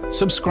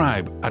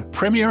 Subscribe at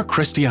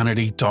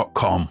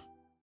premierchristianity.com.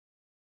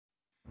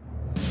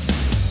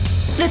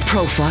 The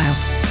Profile.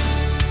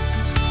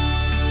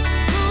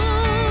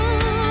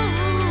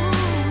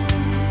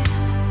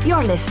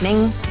 You're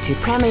listening to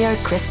Premier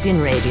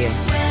Christian Radio.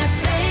 Where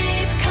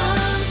faith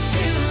comes to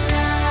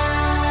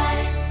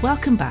life.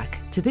 Welcome back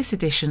to this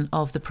edition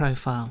of The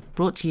Profile,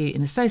 brought to you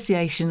in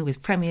association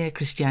with Premier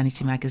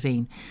Christianity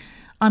magazine.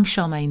 I'm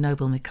Charmaine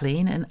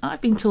Noble-McLean, and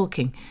I've been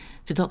talking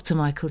to Dr.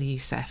 Michael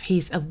Youseff.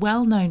 He's a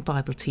well-known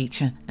Bible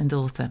teacher and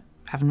author,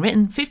 having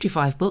written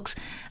 55 books,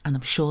 and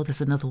I'm sure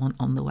there's another one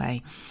on the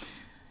way.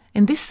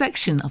 In this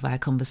section of our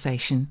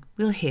conversation,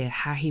 we'll hear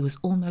how he was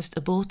almost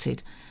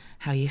aborted,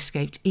 how he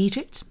escaped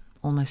Egypt,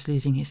 almost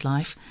losing his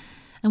life,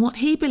 and what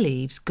he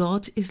believes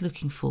God is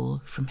looking for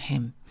from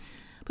him.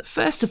 But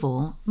first of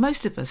all,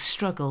 most of us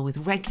struggle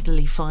with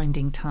regularly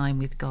finding time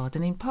with God,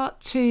 and in part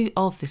 2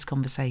 of this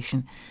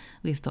conversation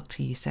with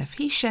Dr. Youseff,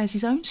 he shares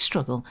his own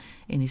struggle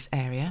in this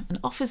area and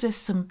offers us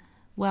some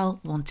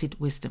well-wanted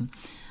wisdom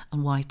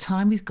on why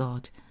time with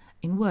God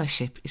in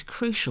worship is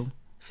crucial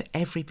for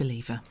every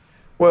believer.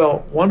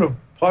 Well,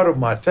 part of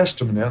my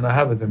testimony, and I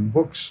have it in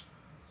books,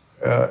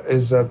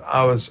 is that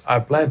I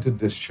planted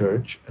this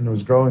church, and it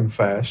was growing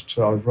fast,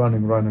 so I was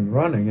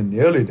running in the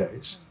early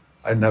days.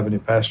 I didn't have any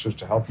pastors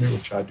to help me,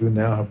 which I do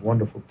now. I have a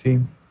wonderful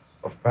team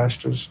of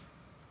pastors.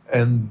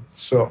 And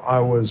so I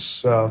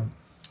was, all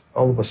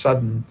of a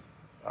sudden,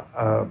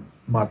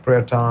 my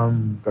prayer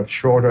time got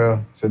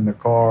shorter. It's in the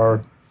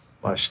car.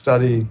 My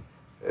study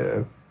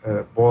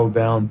boiled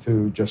down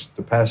to just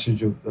the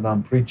passage that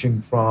I'm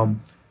preaching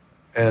from.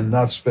 and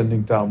not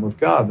spending time with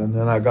God. And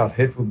then I got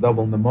hit with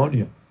double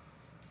pneumonia,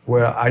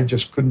 where I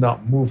just could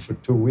not move for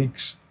 2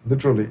 weeks,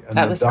 literally. And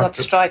that was God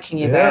striking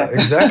you there. Yeah,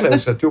 exactly.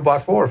 It's a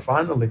 2x4,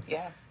 finally.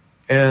 Yeah.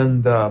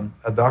 And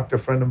a doctor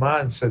friend of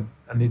mine said,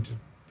 I need to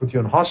put you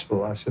in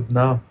hospital. I said,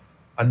 no,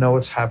 I know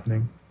what's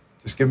happening.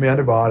 Just give me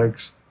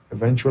antibiotics.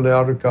 Eventually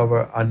I'll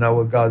recover. I know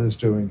what God is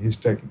doing. He's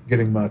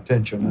getting my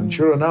attention. And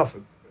sure enough,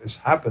 it's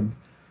happened.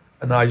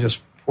 And I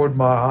just poured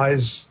my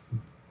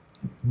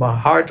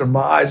heart and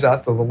my eyes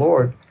out to the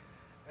Lord.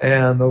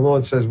 And the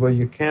Lord says, well,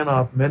 you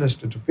cannot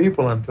minister to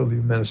people until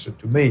you minister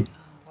to me.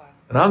 Oh, wow.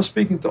 And I'm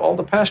speaking to all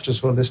the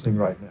pastors who are listening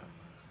right now.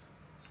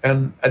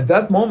 And at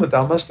that moment,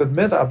 I must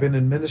admit, I've been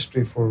in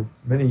ministry for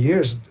many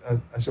years.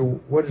 I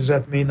said, what does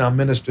that mean? I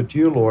minister to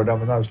you, Lord. I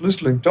mean, I was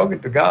listening, talking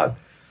to God.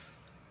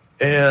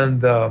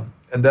 And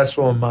that's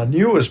why my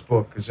newest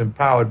book is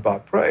Empowered by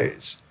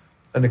Praise.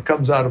 And it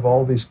comes out of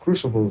all these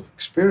crucible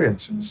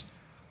experiences.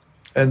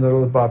 And they're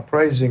about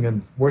praising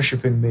and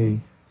worshiping me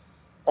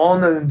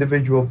on an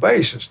individual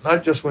basis,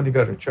 not just when you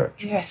go to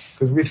church. Yes.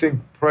 Because we think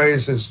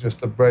praise is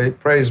just a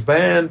praise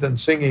band and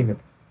singing.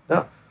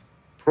 No.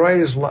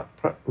 Praise,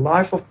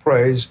 life of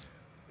praise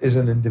is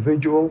an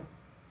individual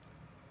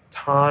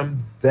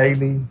time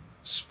daily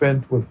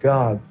spent with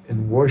God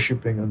in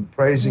worshiping and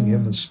praising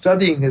Him and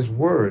studying His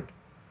Word.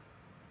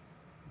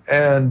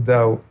 And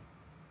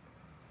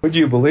would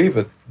you believe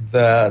it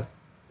that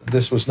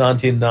this was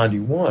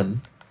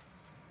 1991,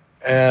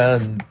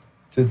 and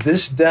to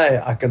this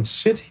day I can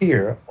sit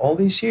here, all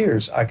these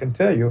years, I can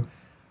tell you,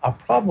 I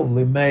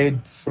probably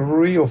made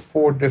 3 or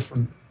 4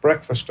 different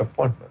breakfast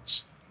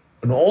appointments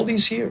in all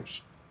these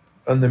years.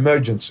 An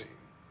emergency.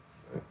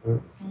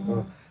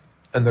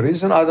 And the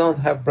reason I don't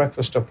have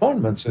breakfast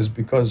appointments is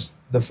because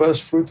the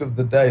first fruit of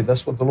the day,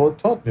 that's what the Lord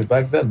taught me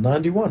back then,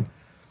 91,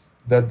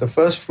 that the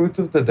first fruit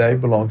of the day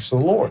belongs to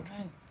the Lord.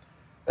 Amen.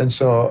 And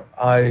so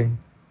I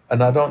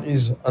don't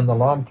use an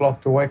alarm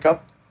clock to wake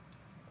up.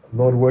 The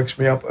Lord wakes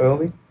me up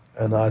early,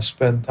 and I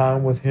spend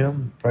time with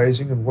Him,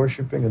 praising and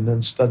worshiping, and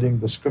then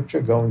studying the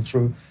Scripture, going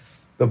through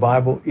the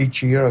Bible.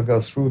 Each year I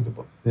go through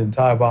the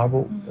entire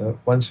Bible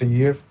once a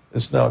year.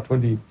 It's now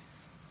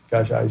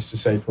I used to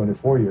say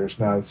 24 years.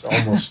 Now it's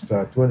almost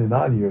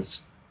 29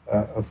 years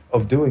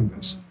of doing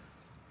this.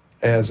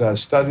 As I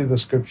study the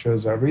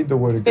Scriptures, I read the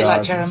Word of God. It's a bit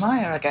like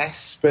Jeremiah, I guess.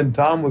 Spend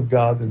time with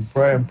God in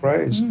prayer and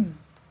praise.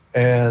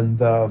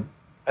 And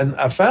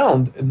I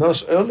found in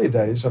those early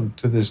days, and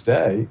to this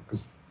day,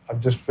 because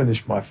I've just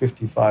finished my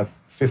 55th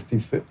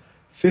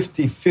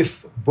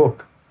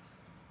book,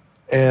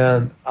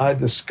 and I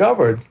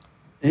discovered,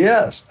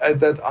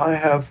 that I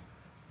have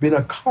been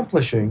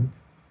accomplishing.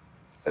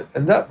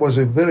 And that was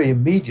a very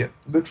immediate,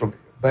 literally,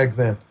 back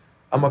then.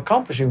 I'm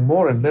accomplishing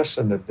more in less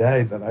than a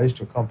day than I used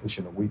to accomplish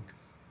in a week.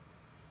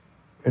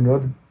 You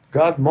know,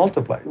 God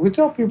multiplied. We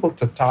tell people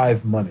to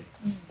tithe money.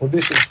 Well,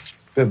 this is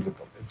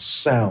biblical. It's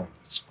sound.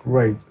 It's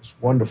great. It's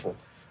wonderful.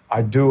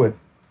 I do it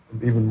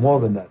even more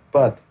than that.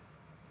 But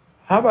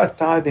how about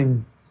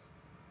tithing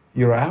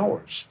your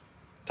hours,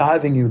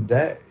 tithing your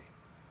day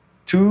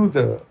to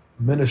the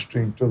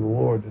ministering to the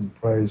Lord in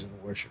praise and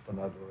worship and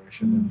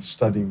adoration and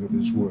studying of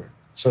His Word?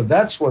 So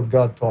that's what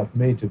God taught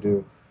me to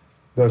do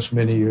those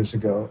many years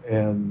ago.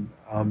 And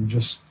I'm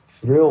just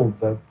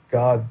thrilled that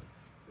God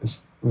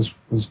was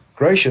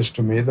gracious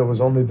to me. There was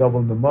only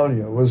double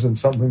pneumonia. It wasn't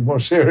something more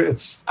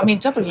serious. I mean,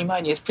 double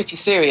pneumonia is pretty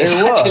serious,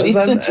 it actually, was.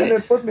 isn't And it?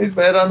 it put me to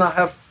bed, and I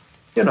have,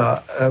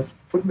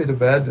 put me to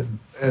bed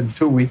in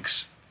 2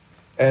 weeks.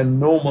 And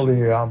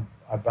normally I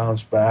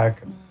bounce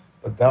back.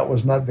 But that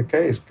was not the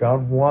case.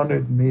 God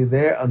wanted me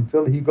there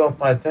until He got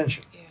my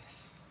attention.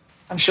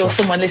 I'm sure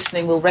someone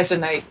listening will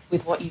resonate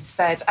with what you've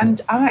said. And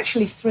I'm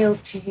actually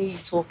thrilled to hear you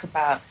talk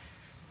about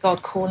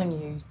God calling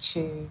you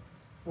to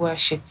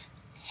worship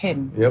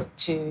Him,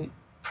 to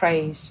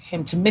praise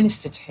Him, to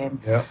minister to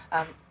Him.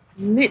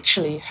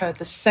 Literally heard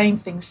the same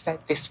thing said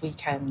this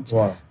weekend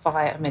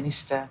via a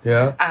minister.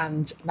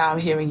 And now I'm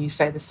hearing you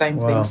say the same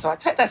thing. So I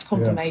take that's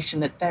confirmation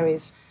that there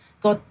is,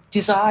 God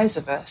desires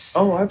of us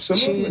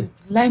to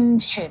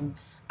lend Him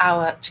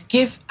to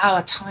give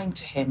our time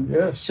to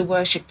Him, to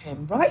worship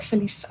Him.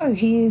 Rightfully so.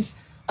 He is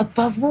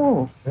above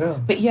all.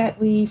 But yet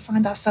we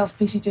find ourselves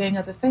busy doing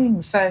other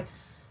things. So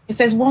if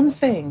there's one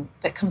thing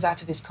that comes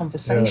out of this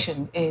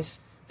conversation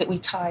is that we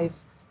tithe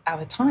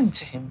our time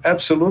to Him.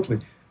 Absolutely.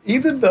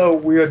 Even though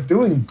we are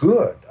doing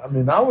good. I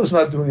mean, I was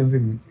not doing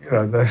anything,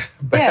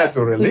 bad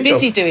or illegal. We're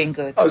busy doing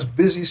good. I was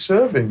busy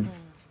serving.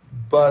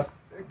 But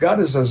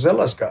God is a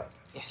zealous God.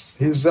 Yes.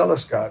 He's a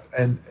zealous God.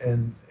 And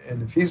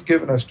if He's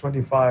given us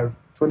 24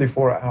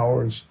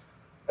 hours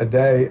a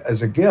day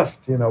as a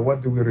gift,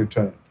 what do we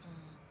return?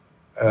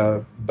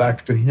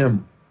 Back to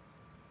Him.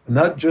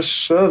 Not just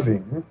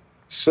serving.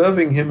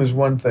 Serving Him is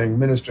one thing,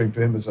 ministering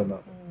to Him is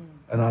another.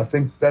 And I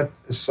think that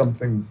is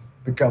something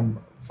become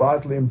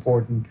vitally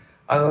important.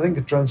 And I think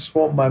it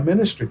transformed my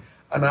ministry.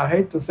 And I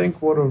hate to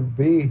think what it would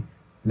be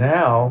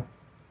now,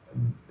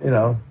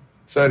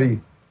 30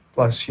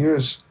 plus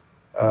years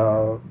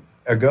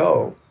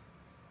ago,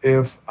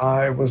 if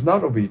I was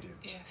not obedient.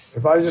 Yes.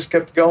 If I just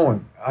kept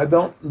going. I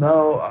don't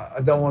know.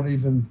 I don't want to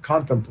even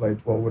contemplate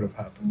what would have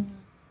happened.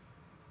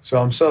 So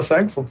I'm so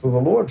thankful to the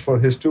Lord for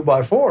his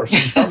 2x4.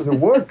 Sometimes it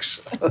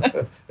works.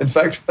 In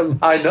fact,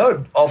 I know it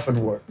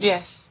often works.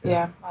 Yes,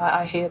 yeah,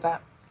 I hear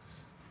that.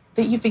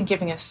 But you've been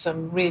giving us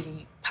some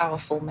really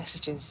powerful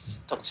messages,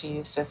 Dr.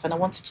 Youseff, and I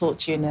want to talk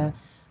to you in a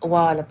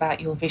while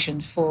about your vision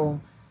for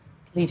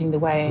leading the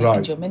way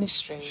and your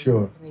ministry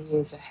in the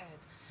years ahead.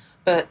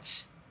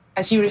 But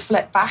as you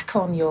reflect back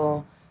on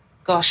your,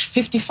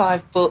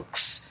 55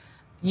 books,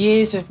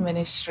 years of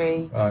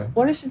ministry,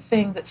 what is the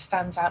thing that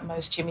stands out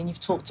most to you? I mean, you've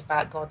talked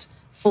about God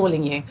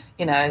falling you,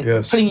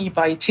 pulling you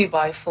by your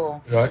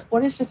 2x4. Right.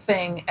 What is the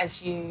thing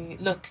as you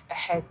look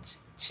ahead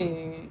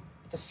to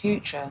the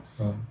future,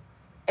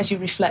 as you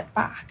reflect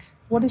back,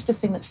 what is the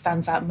thing that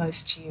stands out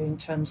most to you in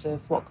terms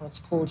of what God's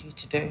called you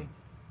to do?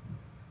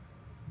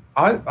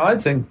 I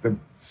think that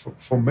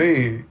for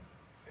me,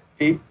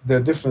 the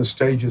different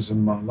stages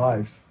in my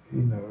life,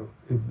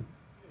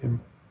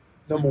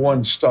 number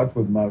one, start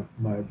with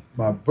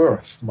my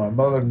birth. My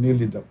mother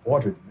nearly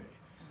aborted me.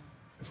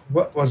 If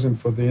it wasn't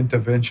for the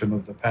intervention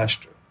of the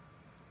pastor,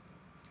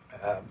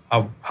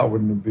 I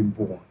wouldn't have been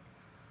born.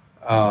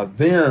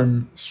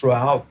 Then,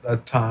 throughout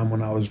that time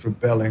when I was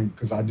rebelling,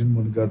 because I didn't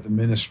want to go to the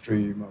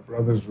ministry, my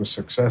brothers were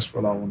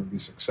successful, I want to be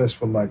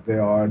successful like they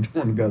are, I didn't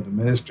want to go to the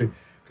ministry,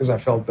 because I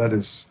felt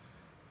that's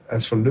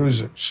for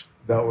losers.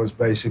 That was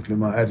basically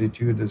my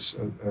attitude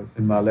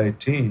in my late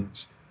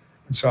teens.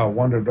 And so I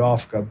wandered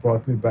off, God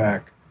brought me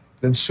back,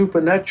 then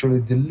supernaturally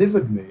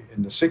delivered me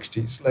in the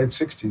late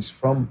 60s,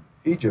 from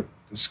Egypt,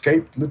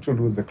 escaped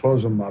literally with the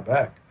clothes on my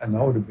back, and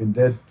I would have been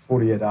dead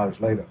 48 hours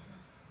later.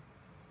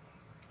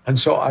 And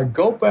so I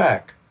go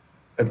back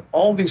at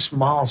all these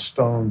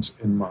milestones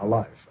in my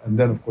life. And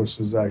then, of course,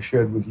 as I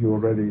shared with you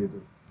already,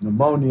 the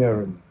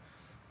pneumonia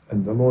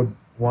and the Lord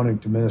wanting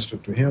to minister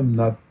to him,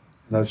 not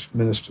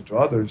minister to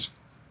others,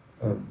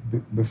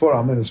 before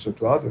I minister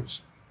to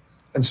others.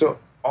 And so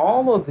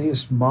all of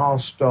these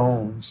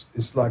milestones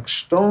is like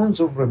stones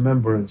of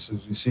remembrance,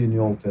 as you see in the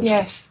Old Testament.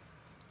 Yes.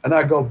 And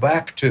I go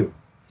back to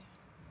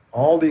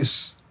all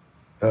these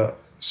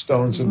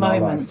stones in my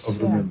life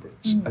of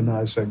remembrance. And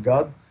I say,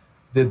 God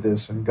did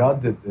this, and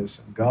God did this,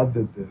 and God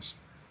did this.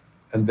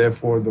 And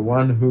therefore, the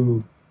one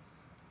who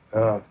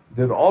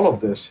did all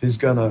of this, he's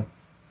going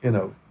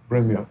to,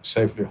 bring me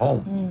safely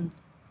home.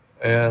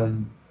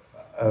 And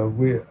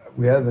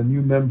we had a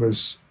new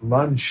members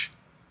lunch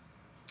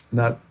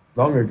not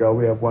long ago.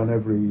 We have one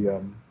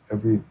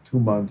every 2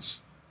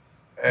 months.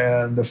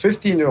 And the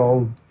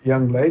 15-year-old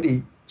young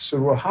lady said,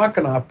 well, how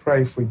can I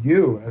pray for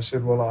you? I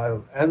said, well,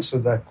 I'll answer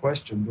that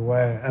question the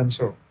way I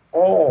answer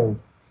all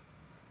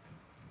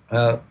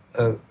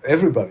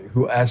everybody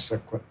who asks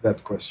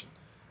that question.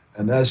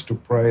 And that's to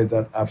pray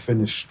that I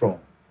finish strong.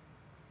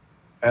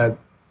 At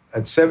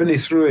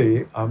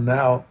 73, I'm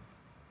now,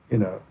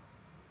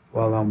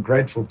 while I'm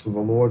grateful to the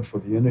Lord for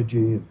the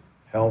energy and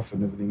health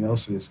and everything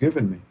else that he's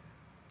given me,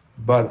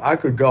 but I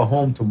could go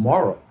home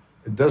tomorrow.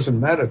 It doesn't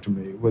matter to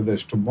me whether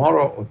it's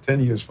tomorrow or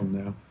 10 years from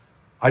now.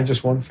 I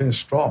just want to finish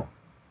strong.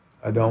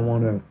 I don't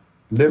want to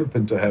limp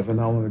into heaven.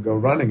 I want to go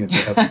running into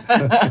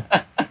heaven.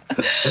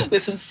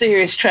 With some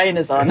serious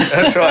trainers on.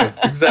 That's right.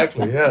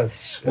 Exactly.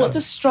 Yes. What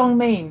does strong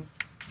mean?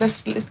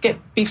 Let's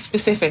be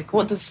specific.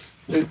 What does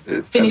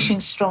finishing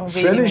strong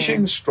really mean?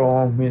 Finishing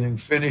strong meaning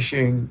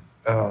finishing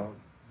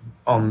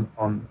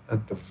on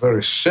at the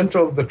very center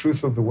of the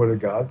truth of the Word of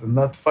God, and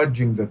not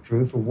fudging the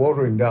truth or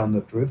watering down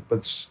the truth,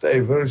 but stay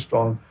very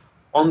strong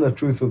on the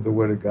truth of the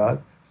Word of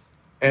God,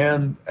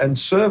 and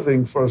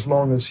serving for as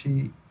long as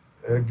He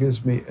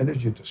gives me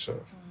energy to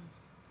serve.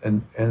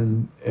 And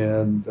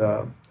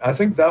I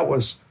think that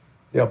was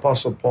the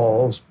Apostle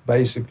Paul's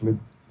basically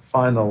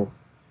final.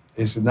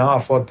 He said, now I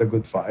fought the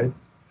good fight.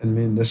 And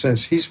in the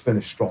sense, he's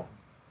finished strong.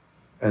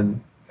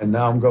 And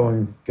now I'm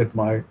going to get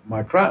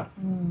my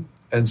crown.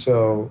 And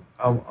so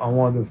I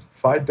want to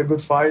fight the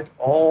good fight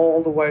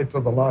all the way to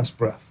the last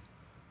breath.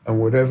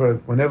 And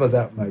whenever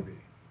that may be.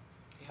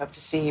 We hope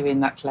to see you in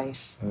that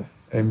place.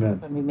 Amen.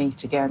 When we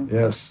meet again.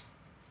 Yes.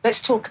 Let's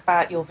talk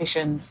about your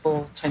vision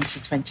for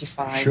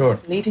 2025. Sure.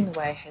 Leading the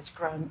Way has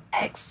grown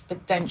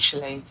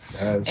exponentially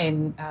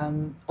in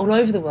all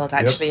over the world,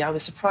 actually. Yep. I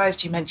was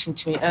surprised you mentioned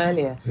to me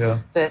earlier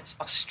that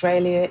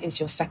Australia is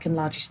your second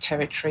largest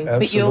territory.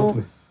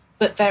 Absolutely.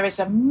 But there is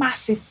a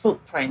massive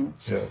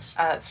footprint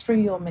through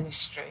your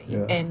ministry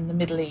in the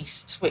Middle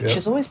East, which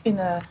has always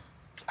been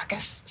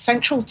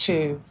central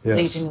to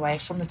Leading the Way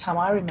from the time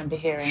I remember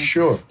hearing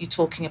you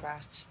talking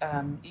about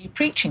you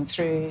preaching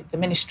through the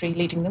ministry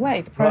Leading the Way,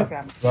 the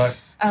program. Right.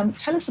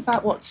 Tell us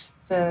about what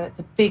the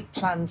big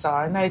plans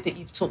are. I know that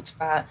you've talked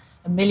about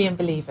 1 million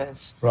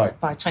believers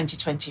by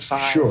 2025.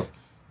 Sure.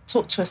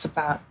 Talk to us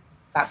about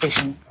that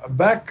vision.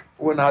 Back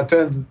when I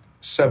turned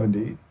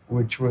 70,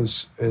 which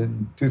was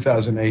in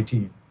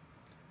 2018.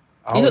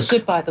 You look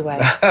good, by the way.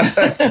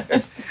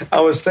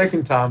 I was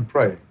taking time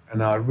praying,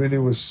 and I really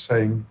was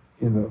saying,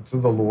 to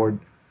the Lord,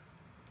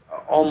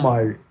 all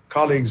my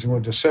colleagues who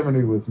went to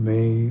seminary with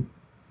me,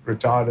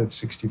 retired at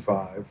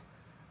 65.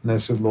 And I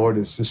said, Lord,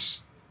 is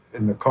this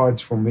in the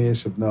cards for me? He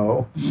said,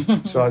 no.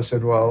 So I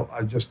said, well,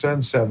 I just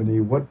turned 70.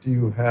 What do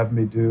you have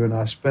me do? And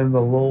I spent a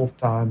little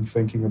time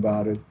thinking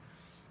about it.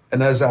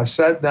 And as I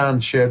sat down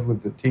and shared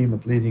with the team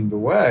at Leading the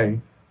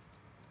Way,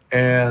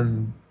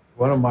 and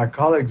one of my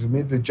colleagues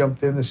immediately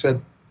jumped in and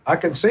said, I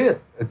can see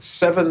it. It's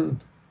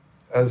seven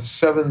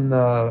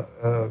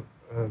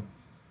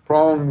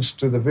prongs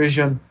to the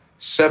vision,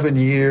 7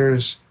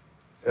 years.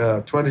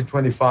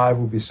 2025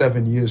 will be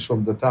 7 years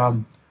from the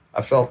time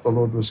I felt the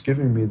Lord was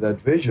giving me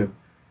that vision.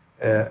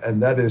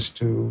 And that is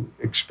to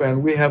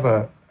expand. We have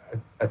a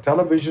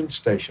television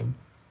station,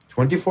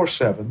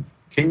 24/7,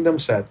 Kingdom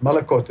Sat,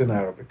 Malakot in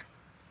Arabic.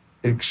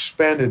 It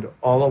expanded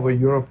all over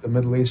Europe, the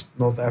Middle East,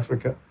 North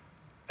Africa.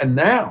 And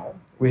now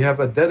we have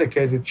a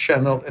dedicated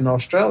channel in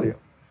Australia.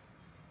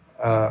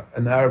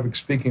 An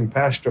Arabic-speaking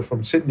pastor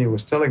from Sydney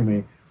was telling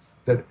me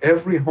that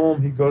every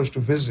home he goes to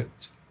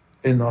visit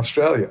in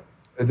Australia,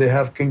 they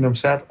have Kingdom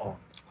Sat on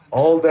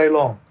all day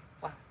long.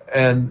 Wow.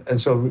 And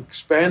so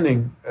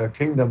expanding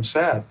Kingdom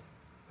Sat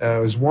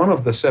is one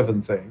of the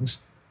 7 things.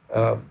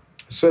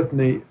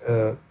 Certainly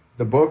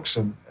the books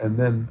and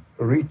then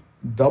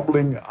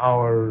redoubling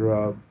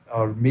our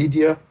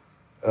media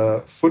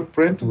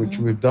footprint, which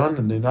we've done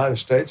in the United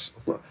States.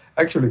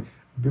 Actually,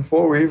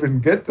 before we even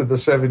get to the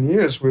 7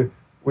 years,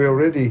 we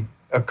already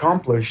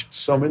accomplished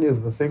so many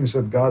of the things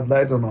that God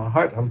laid on our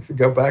heart. I have to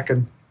go back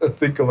and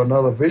think of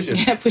another vision.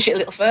 Yeah, push it a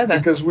little further.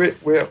 Because we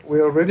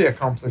already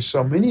accomplished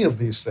so many of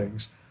these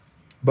things,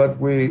 but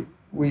the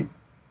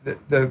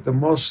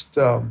most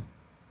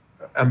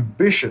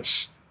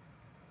ambitious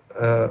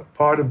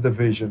part of the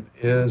vision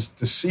is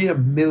to see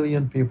 1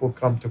 million people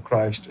come to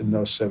Christ in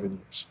those 7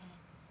 years.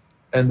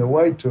 And the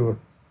way to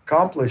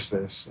accomplish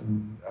this,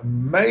 and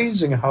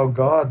amazing how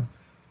God,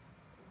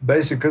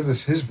 basically, because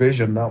it's His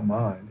vision, not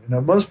mine.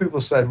 Most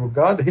people say, well,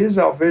 God, here's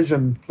our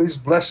vision, please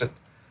bless it.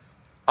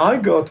 I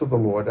go to the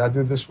Lord, I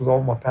do this with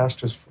all my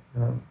pastors,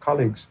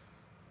 colleagues.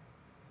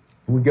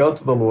 We go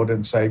to the Lord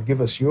and say, give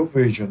us your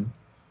vision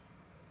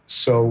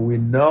so we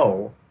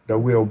know that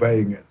we're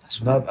obeying it.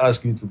 That's right. Not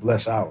asking you to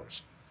bless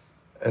ours.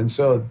 And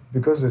so,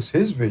 because it's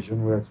His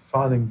vision, we're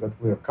finding that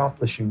we're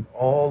accomplishing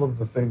all of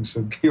the things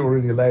that He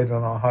already laid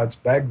on our hearts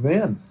back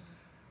then.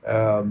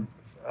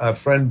 A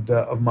friend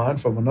of mine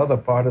from another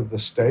part of the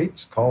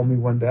States called me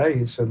one day.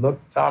 He said, look,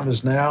 time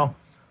is now.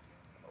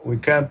 We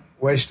can't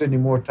waste any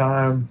more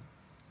time.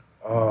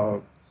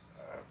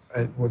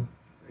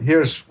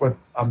 Here's what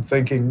I'm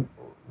thinking.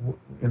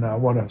 I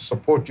want to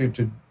support you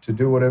to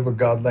do whatever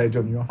God laid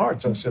on your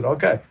hearts. I said,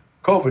 okay,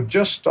 COVID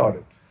just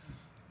started.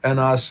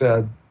 And I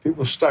said,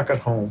 people stuck at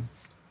home.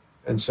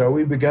 And so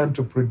we began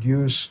to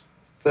produce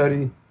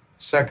 30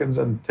 seconds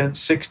and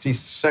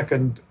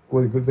 60-second,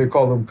 they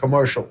call them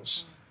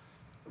commercials,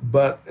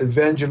 but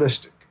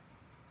evangelistic,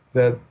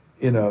 that,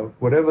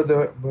 whatever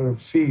the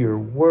fear,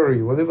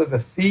 worry, whatever the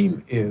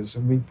theme is,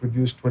 and we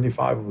produced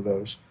 25 of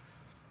those.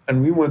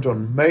 And we went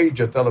on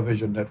major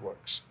television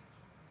networks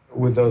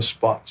with those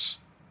spots.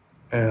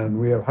 And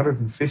we have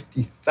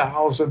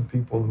 150,000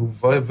 people who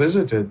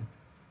visited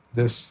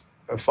this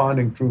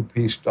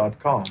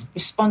findingtruepeace.com.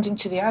 Responding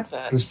to the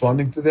adverts.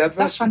 Responding to the adverts.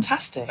 That's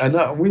fantastic. And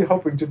we're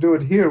hoping to do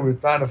it here. We're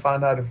trying to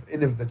find out if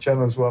any of the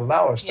channels will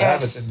allow us to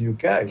have it in the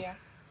UK.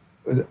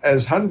 Yeah.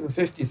 As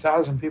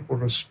 150,000 people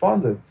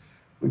responded,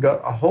 we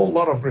got a whole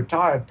lot of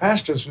retired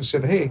pastors who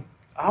said, hey,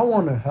 I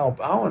want to help.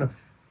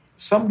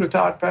 Some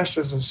retired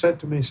pastors have said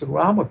to me,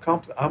 well,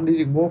 I'm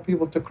leading more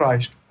people to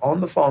Christ on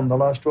the phone the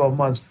last 12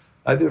 months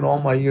I did in all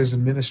my years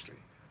in ministry.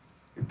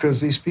 Because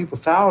these people,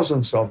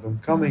 thousands of them,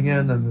 coming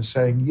in and they're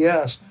saying,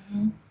 yes,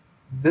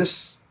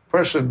 this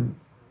person,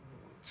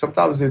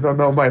 sometimes they don't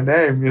know my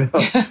name,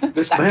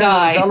 this man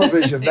guy. on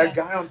television, that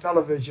guy on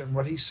television,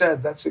 what he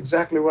said, that's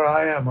exactly where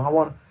I am.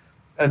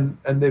 And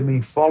they're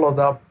being followed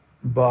up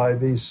by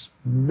these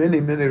many,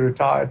 many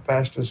retired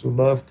pastors who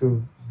love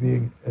to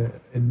be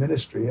in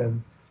ministry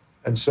and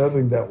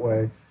serving that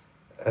way.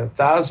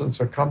 Thousands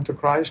have come to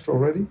Christ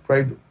already,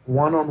 prayed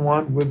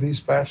one-on-one with these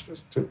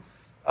pastors.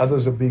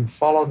 Others are being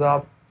followed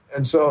up.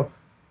 And so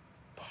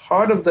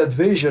part of that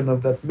vision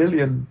of that 1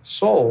 million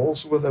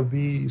souls, whether it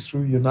be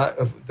through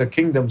the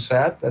Kingdom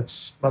Sat,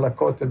 that's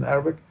Malakot in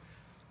Arabic,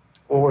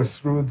 or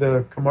through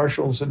the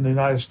commercials in the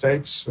United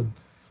States, and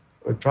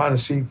we're trying to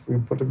see if we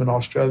can put them in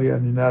Australia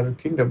and the United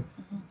Kingdom.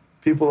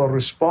 People are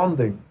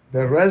responding.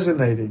 They're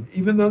resonating,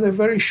 even though they're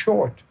very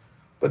short,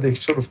 but they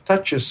sort of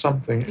touches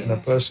something in a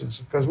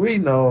person's. Because we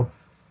know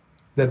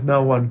that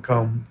no one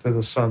come to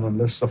the Son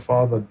unless the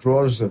Father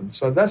draws them.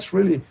 So that's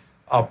really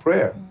our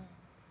prayer,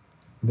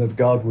 that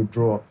God would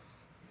draw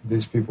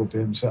these people to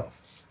Himself.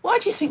 Why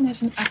do you think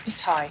there's an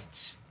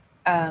appetite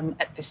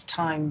at this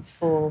time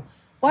for...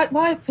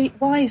 Why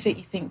is it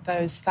you think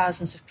those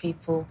thousands of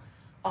people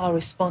are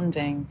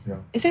responding? Yeah.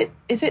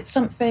 Is it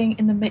something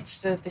in the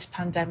midst of this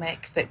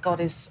pandemic that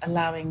God is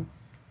allowing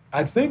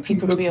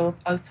people to be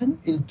open?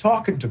 In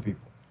talking to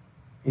people,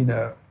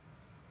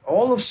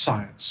 all of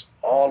science,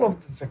 all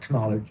of the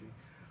technology,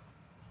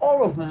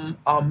 all of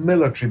our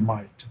military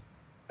might,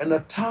 and a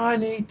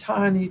tiny,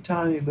 tiny,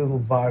 tiny little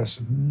virus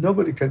that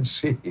nobody can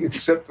see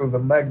except with a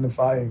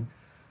magnifying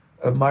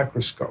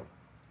microscope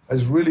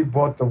has really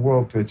brought the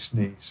world to its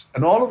knees.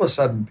 And all of a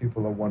sudden,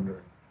 people are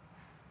wondering,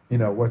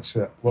 what's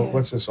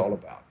this all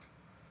about?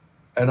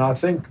 And I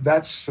think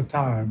that's the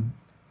time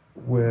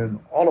when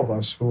all of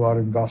us who are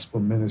in gospel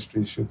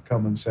ministry should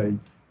come and say,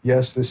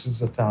 yes, this is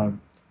the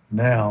time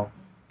now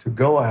to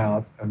go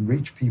out and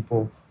reach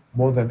people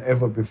more than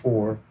ever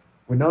before.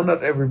 We know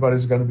not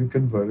everybody's going to be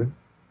converted.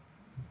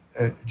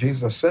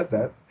 Jesus said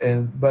that,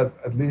 but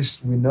at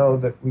least we know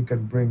that we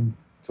can bring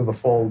to the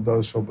fold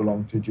those who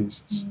belong to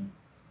Jesus. Mm.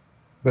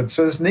 But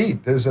so there's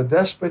need. There's a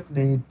desperate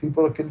need.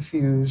 People are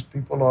confused.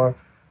 People are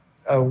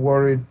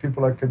worried.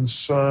 People are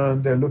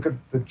concerned. They look at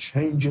the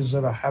changes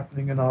that are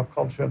happening in our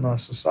culture and our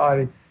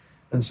society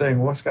and saying,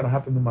 what's going to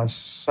happen to my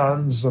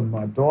sons and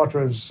my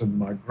daughters and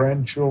my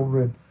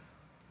grandchildren?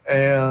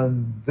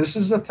 And this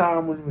is a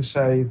time when we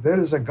say, there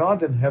is a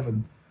God in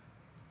heaven.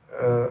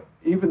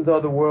 Even though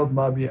the world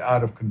might be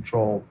out of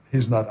control,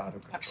 he's not out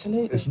of control.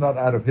 Absolutely. It's not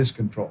out of his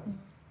control. Mm.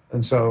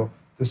 And so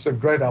this is a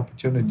great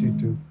opportunity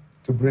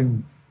to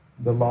bring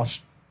the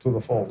lost to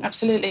the fold.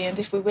 Absolutely. And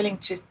if we're willing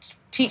to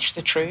teach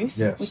the truth,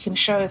 yes, we can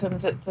show them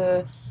that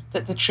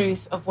the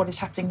truth of what is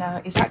happening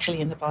now is actually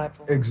in the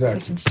Bible. Exactly.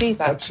 We can see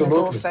that. Absolutely.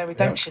 There's also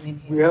redemption in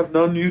here. We have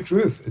no new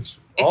truth. It's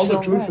all the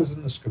truth there. is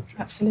in the Scripture.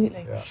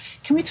 Absolutely. Yeah.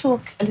 Can we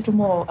talk a little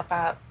more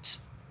about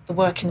the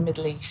work in the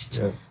Middle East,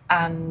 yes,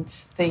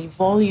 and the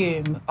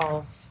volume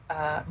of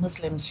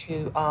Muslims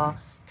who are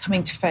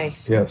coming to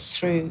faith, yes,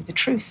 through the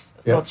truth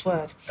of God's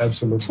word?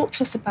 Absolutely. Talk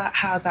to us about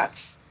how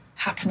that's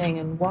happening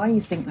and why you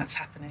think that's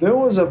happening. There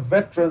was a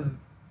veteran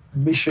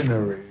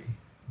missionary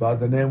by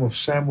the name of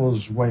Samuel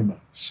Zwemer.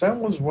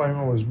 Samuel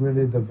Zwemer was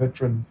really the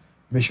veteran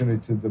missionary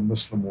to the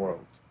Muslim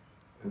world.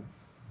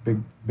 A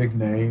big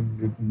name,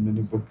 written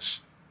many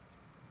books.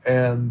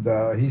 And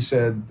he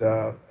said,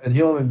 and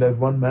he only led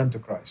one man to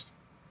Christ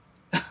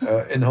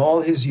in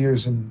all his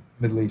years in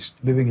the Middle East,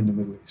 living in the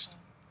Middle East.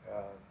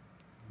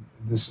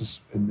 This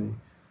is in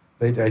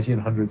the late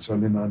 1800s,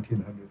 early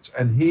 1900s.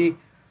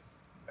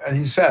 And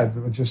he said,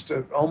 just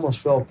almost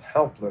felt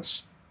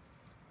helpless.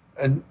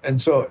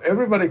 And so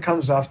everybody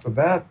comes after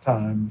that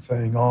time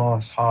saying, oh,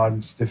 it's hard,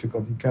 it's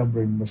difficult, you can't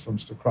bring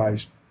Muslims to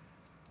Christ.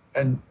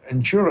 And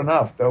sure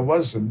enough, there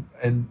wasn't.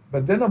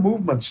 But then a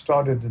movement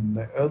started in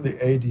the early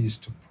 80s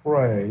to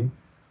pray,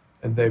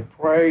 and they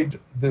prayed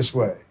this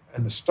way.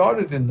 And it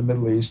started in the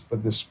Middle East,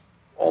 but this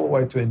all the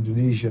way to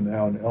Indonesia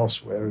now and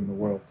elsewhere in the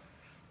world.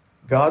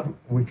 God,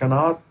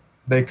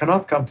 they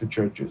cannot come to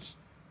churches.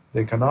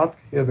 They cannot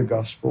hear the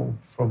gospel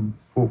from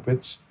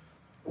pulpits.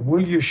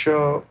 Will you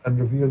show and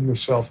reveal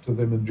yourself to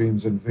them in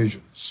dreams and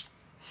visions?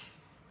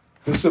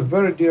 This is a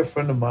very dear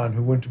friend of mine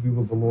who went to be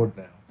with the Lord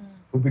now,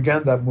 who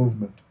began that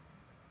movement,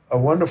 a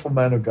wonderful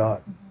man of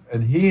God. Mm-hmm.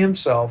 And he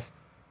himself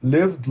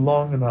lived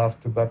long enough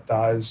to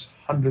baptize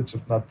hundreds,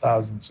 if not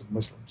thousands, of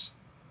Muslims.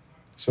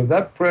 So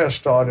that prayer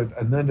started,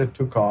 and then it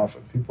took off,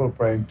 and people are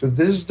praying. To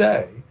this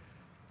day,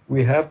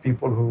 we have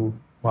people who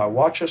might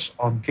watch us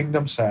on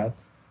Kingdom Sat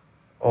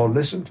or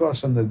listen to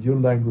us on the dual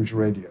language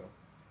radio.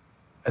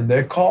 And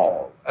they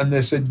call, and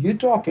they said, you're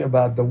talking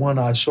about the one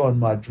I saw in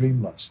my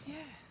dream last night.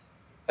 Yes.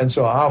 And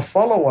so our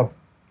follow-up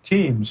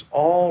teams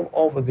all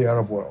over the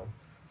Arab world,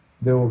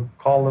 they will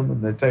call them,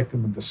 and they take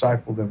them and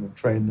disciple them and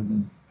train them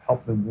and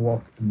help them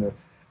walk in the...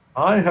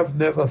 I have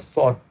never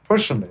thought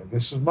personally,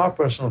 this is my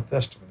personal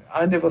testimony,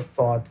 I never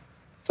thought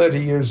 30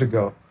 years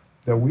ago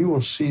that we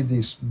will see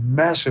these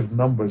massive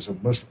numbers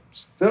of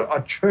Muslims. There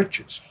are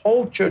churches,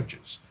 whole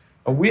churches,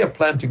 and we are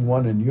planting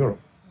one in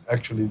Europe,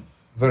 actually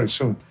very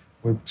soon.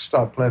 We'll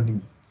start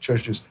planting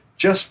churches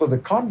just for the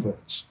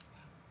converts.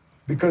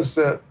 Because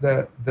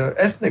the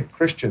ethnic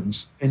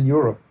Christians in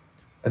Europe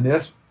and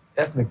the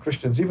ethnic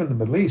Christians, even in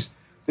the Middle East,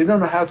 they don't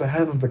know how to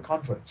handle the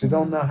converts. They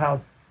don't know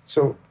how.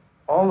 So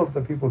all of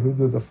the people who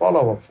do the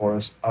follow-up for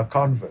us are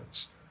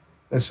converts.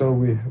 And so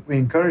we're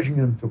encouraging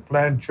them to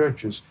plant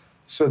churches.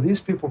 So these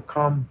people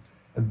come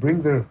and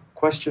bring their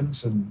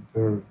questions and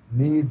their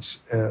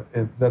needs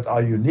that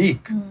are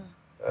unique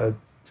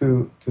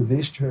to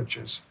these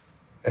churches.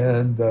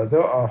 And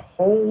there are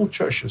whole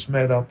churches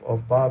made up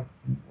of, what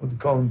we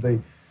call them,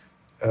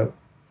 the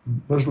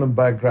Muslim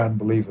background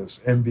believers,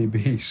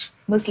 MBBs.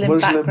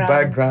 Muslim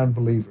background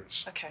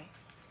believers. Okay.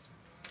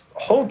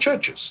 Whole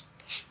churches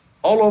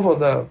all over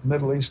the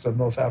Middle East and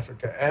North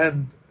Africa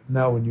and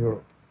now in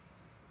Europe.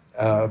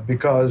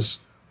 Because,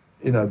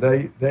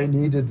 they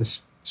needed the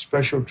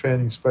special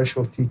training,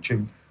 special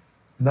teaching,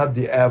 not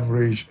the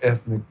average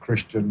ethnic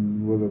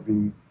Christian, whether it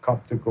be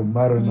Coptic or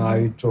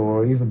Maronite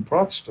or even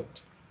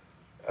Protestant.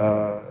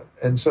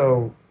 And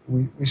so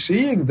we're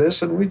seeing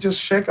this, and we just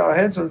shake our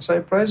heads and say,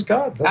 praise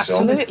God. That's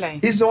Absolutely.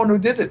 He's the one who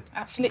did it.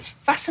 Absolutely.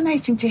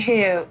 Fascinating to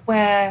hear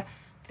where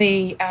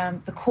the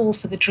call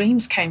for the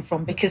dreams came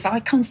from, because I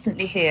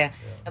constantly hear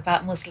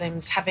about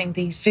Muslims having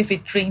these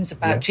vivid dreams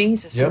about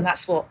Jesus, and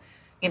that's what,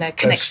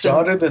 connects them. It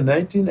started in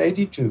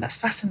 1982. That's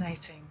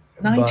fascinating.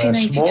 By a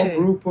 1982. small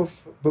group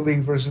of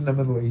believers in the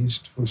Middle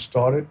East who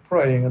started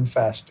praying and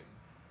fasting.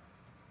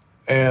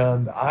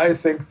 And I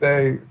think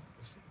 2-3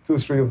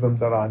 of them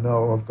that I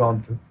know have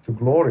gone to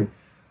glory.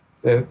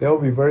 They'll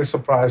be very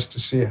surprised to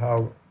see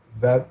how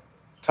that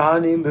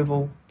tiny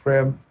little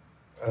prayer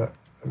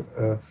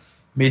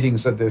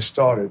meetings that they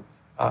started.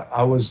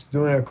 I was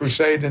doing a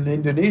crusade in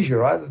Indonesia,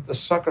 right, at the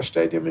soccer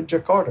stadium in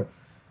Jakarta.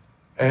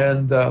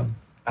 And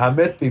I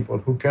met people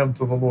who came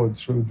to the Lord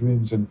through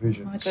dreams and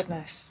visions. My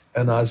goodness.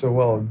 And I said,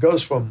 well, it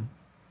goes from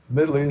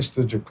Middle East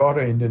to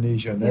Jakarta,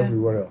 Indonesia, and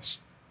everywhere else.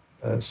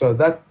 So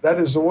that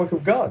is the work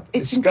of God.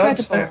 It's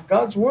incredible.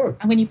 God's work.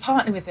 And when you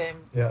partner with him,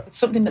 Yeah. it's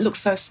something that looks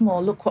so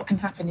small. Look what can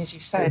happen, as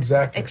you've said.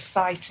 Exactly.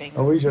 Exciting.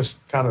 And we're just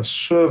kind of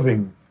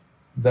serving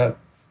that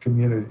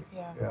community.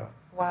 Yeah.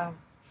 Wow.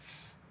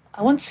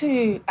 I want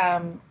to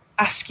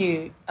ask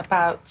you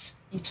about,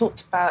 you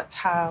talked about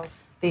how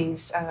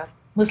these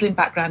Muslim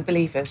background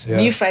believers,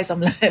 new phrase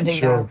I'm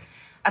learning now,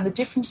 and the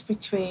difference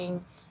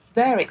between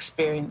their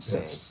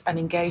experiences and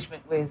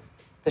engagement with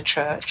the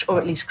church, or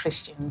at least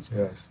Christians,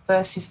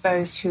 versus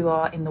those who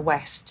are in the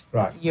West,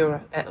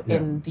 Europe,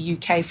 in the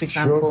UK, for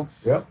example,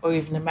 or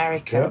even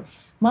America.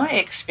 My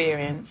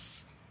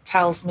experience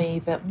tells me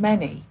that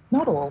many,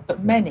 not all,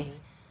 but many,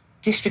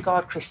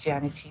 disregard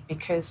Christianity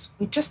because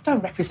we just don't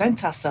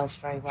represent ourselves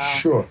very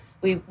well.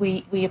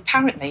 We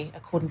apparently,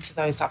 according to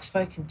those I've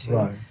spoken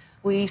to,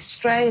 we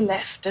stray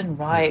left and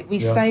right. We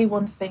say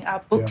one thing,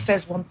 our book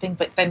says one thing,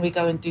 but then we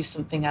go and do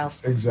something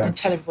else and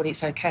tell everybody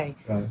it's okay.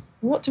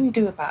 What do we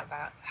do about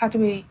that? How do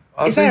we...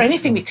 Is there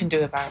anything we can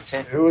do about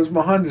it? It was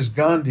Mohandas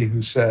Gandhi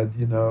who said,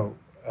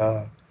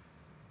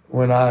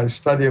 when I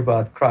study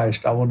about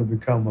Christ, I want to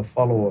become a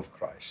follower of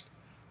Christ.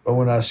 But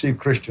when I see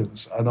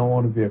Christians, I don't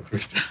want to be a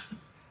Christian.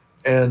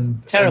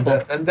 And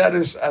terrible. And that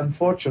is,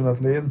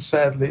 unfortunately and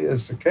sadly,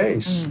 is the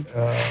case.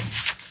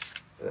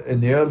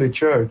 In the early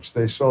church,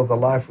 they saw the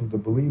life of the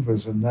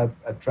believers, and that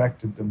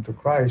attracted them to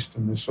Christ,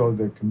 and they saw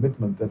their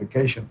commitment,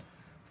 dedication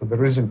for the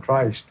risen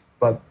Christ.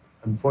 But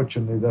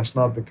unfortunately, that's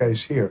not the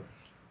case here.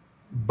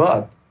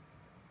 But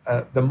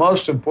the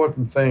most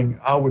important thing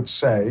I would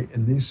say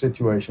in these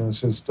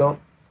situations is don't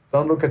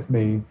look at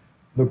me,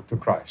 look to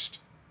Christ.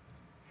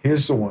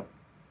 He's the one.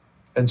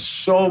 And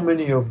so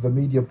many of the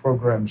media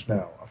programs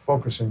now are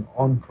focusing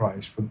on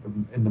Christ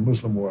in the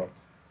Muslim world.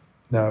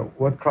 Now,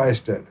 what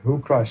Christ did, who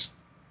Christ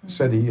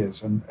said he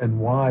is, and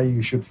why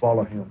you should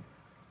follow him.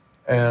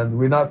 And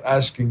we're not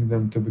asking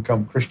them to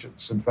become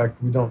Christians. In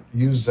fact, we don't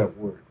use that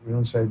word. We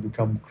don't say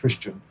become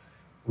Christian.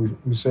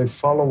 We say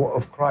follower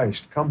of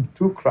Christ. Come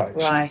to Christ.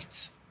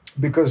 Right.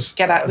 Because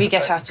we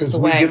get out of the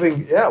way.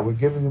 We're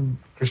giving him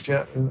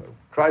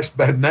Christ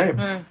bad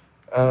name.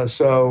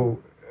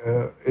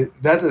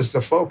 That is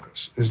the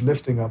focus, is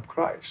lifting up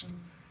Christ.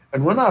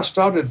 And when I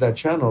started that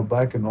channel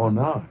back in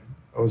 2009,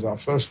 it was our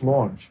first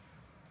launch,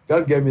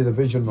 God gave me the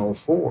vision in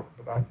 2004,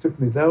 but it took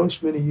me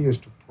those many years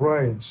to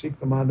pray and seek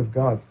the mind of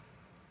God.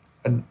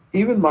 And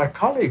even my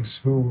colleagues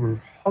who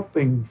were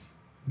helping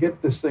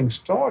get this thing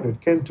started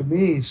came to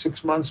me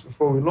 6 months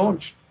before we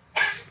launched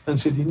and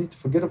said, you need to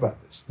forget about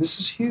this. This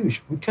is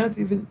huge. We can't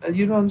even,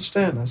 you don't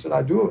understand. I said,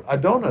 I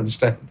don't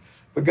understand.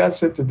 But God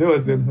said to do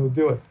it, then he'll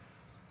do it.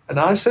 And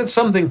I said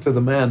something to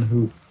the man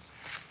who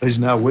is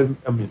now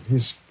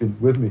he's been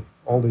with me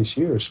all these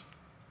years.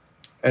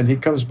 And he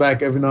comes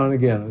back every now and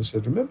again. I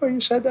said, remember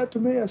you said that to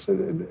me? I said,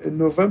 in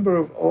November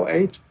of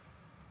 2008,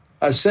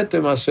 I said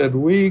to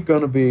him, we're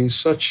going to be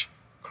such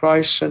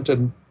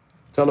Christ-centered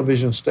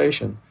television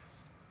station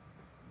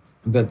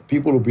that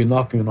people will be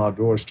knocking on our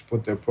doors to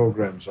put their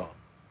programs on.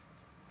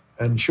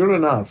 And sure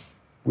enough,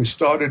 we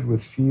started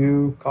with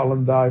few,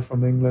 Colin Dye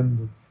from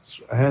England,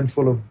 a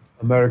handful of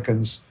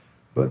Americans,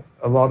 but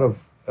a lot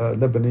of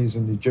Lebanese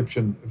and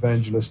Egyptian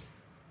evangelists.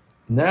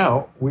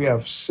 Now we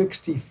have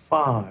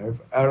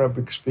 65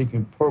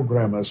 Arabic-speaking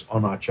programmers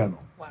on our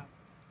channel. Wow.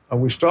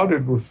 And we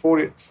started with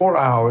 4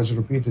 hours,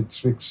 repeated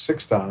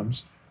six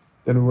times.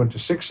 Then we went to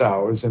 6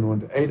 hours, then we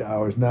went to 8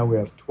 hours. Now we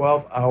have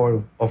 12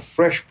 hours of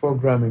fresh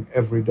programming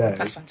every day.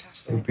 That's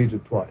fantastic.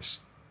 Repeated twice.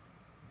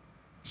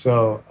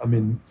 So,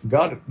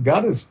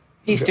 God is...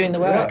 He's doing the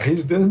work. Yeah,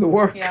 he's doing the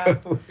work. Yeah.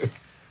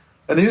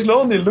 And he's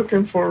only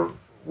looking for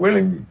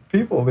willing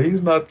people.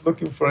 He's not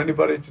looking for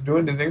anybody to do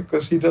anything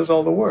because he does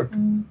all the work.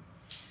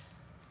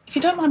 If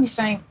you don't mind me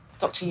saying,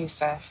 Dr.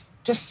 Youseff,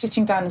 just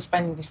sitting down and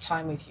spending this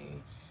time with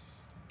you,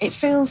 it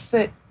feels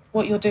that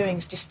what you're doing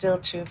is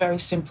distilled to a very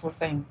simple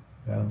thing.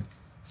 Yeah.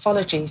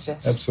 Follow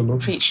Jesus. Absolutely.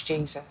 Preach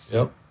Jesus.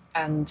 Yep.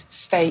 And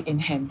stay in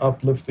him.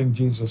 Uplifting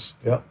Jesus.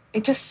 Yeah.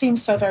 It just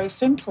seems so very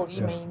simple.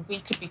 You mean we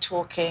could be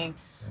talking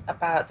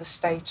about the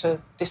state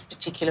of this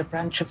particular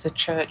branch of the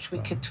church. We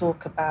could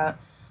talk about,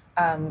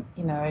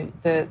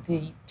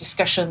 the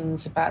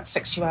discussions about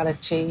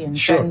sexuality and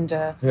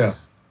gender. Yeah.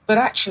 But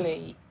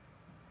actually,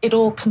 it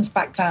all comes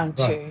back down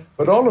to...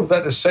 But all of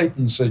that is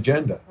Satan's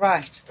agenda.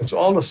 Right. It's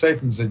all of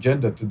Satan's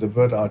agenda to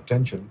divert our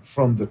attention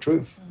from the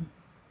truth.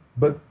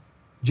 But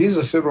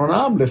Jesus said, when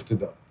I'm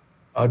lifted up,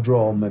 I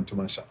draw all men to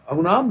myself. And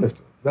when I'm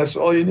lifted up, that's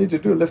all you need to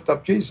do, lift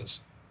up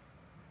Jesus.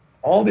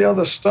 All the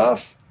other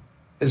stuff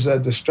is a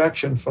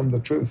distraction from the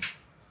truth.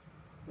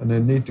 And they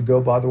need to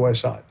go by the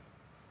wayside.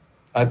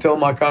 I tell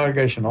my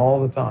congregation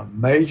all the time,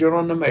 major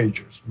on the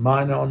majors,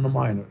 minor on the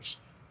minors.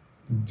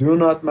 Do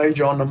not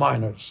major on the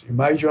minors. You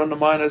major on the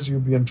minors,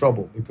 you'll be in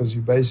trouble because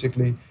you're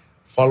basically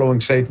following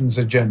Satan's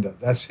agenda.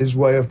 That's his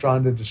way of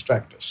trying to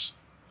distract us.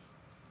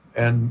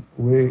 And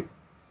we,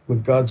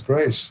 with God's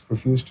grace,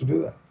 refuse to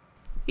do that.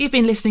 You've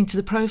been listening to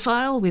The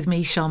Profile with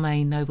me,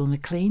 Charmaine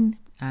Noble-McLean,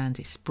 and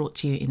it's brought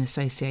to you in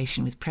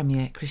association with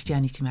Premier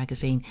Christianity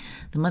Magazine,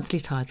 the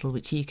monthly title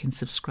which you can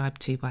subscribe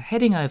to by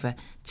heading over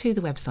to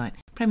the website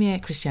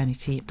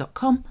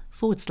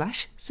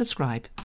premierchristianity.com/subscribe.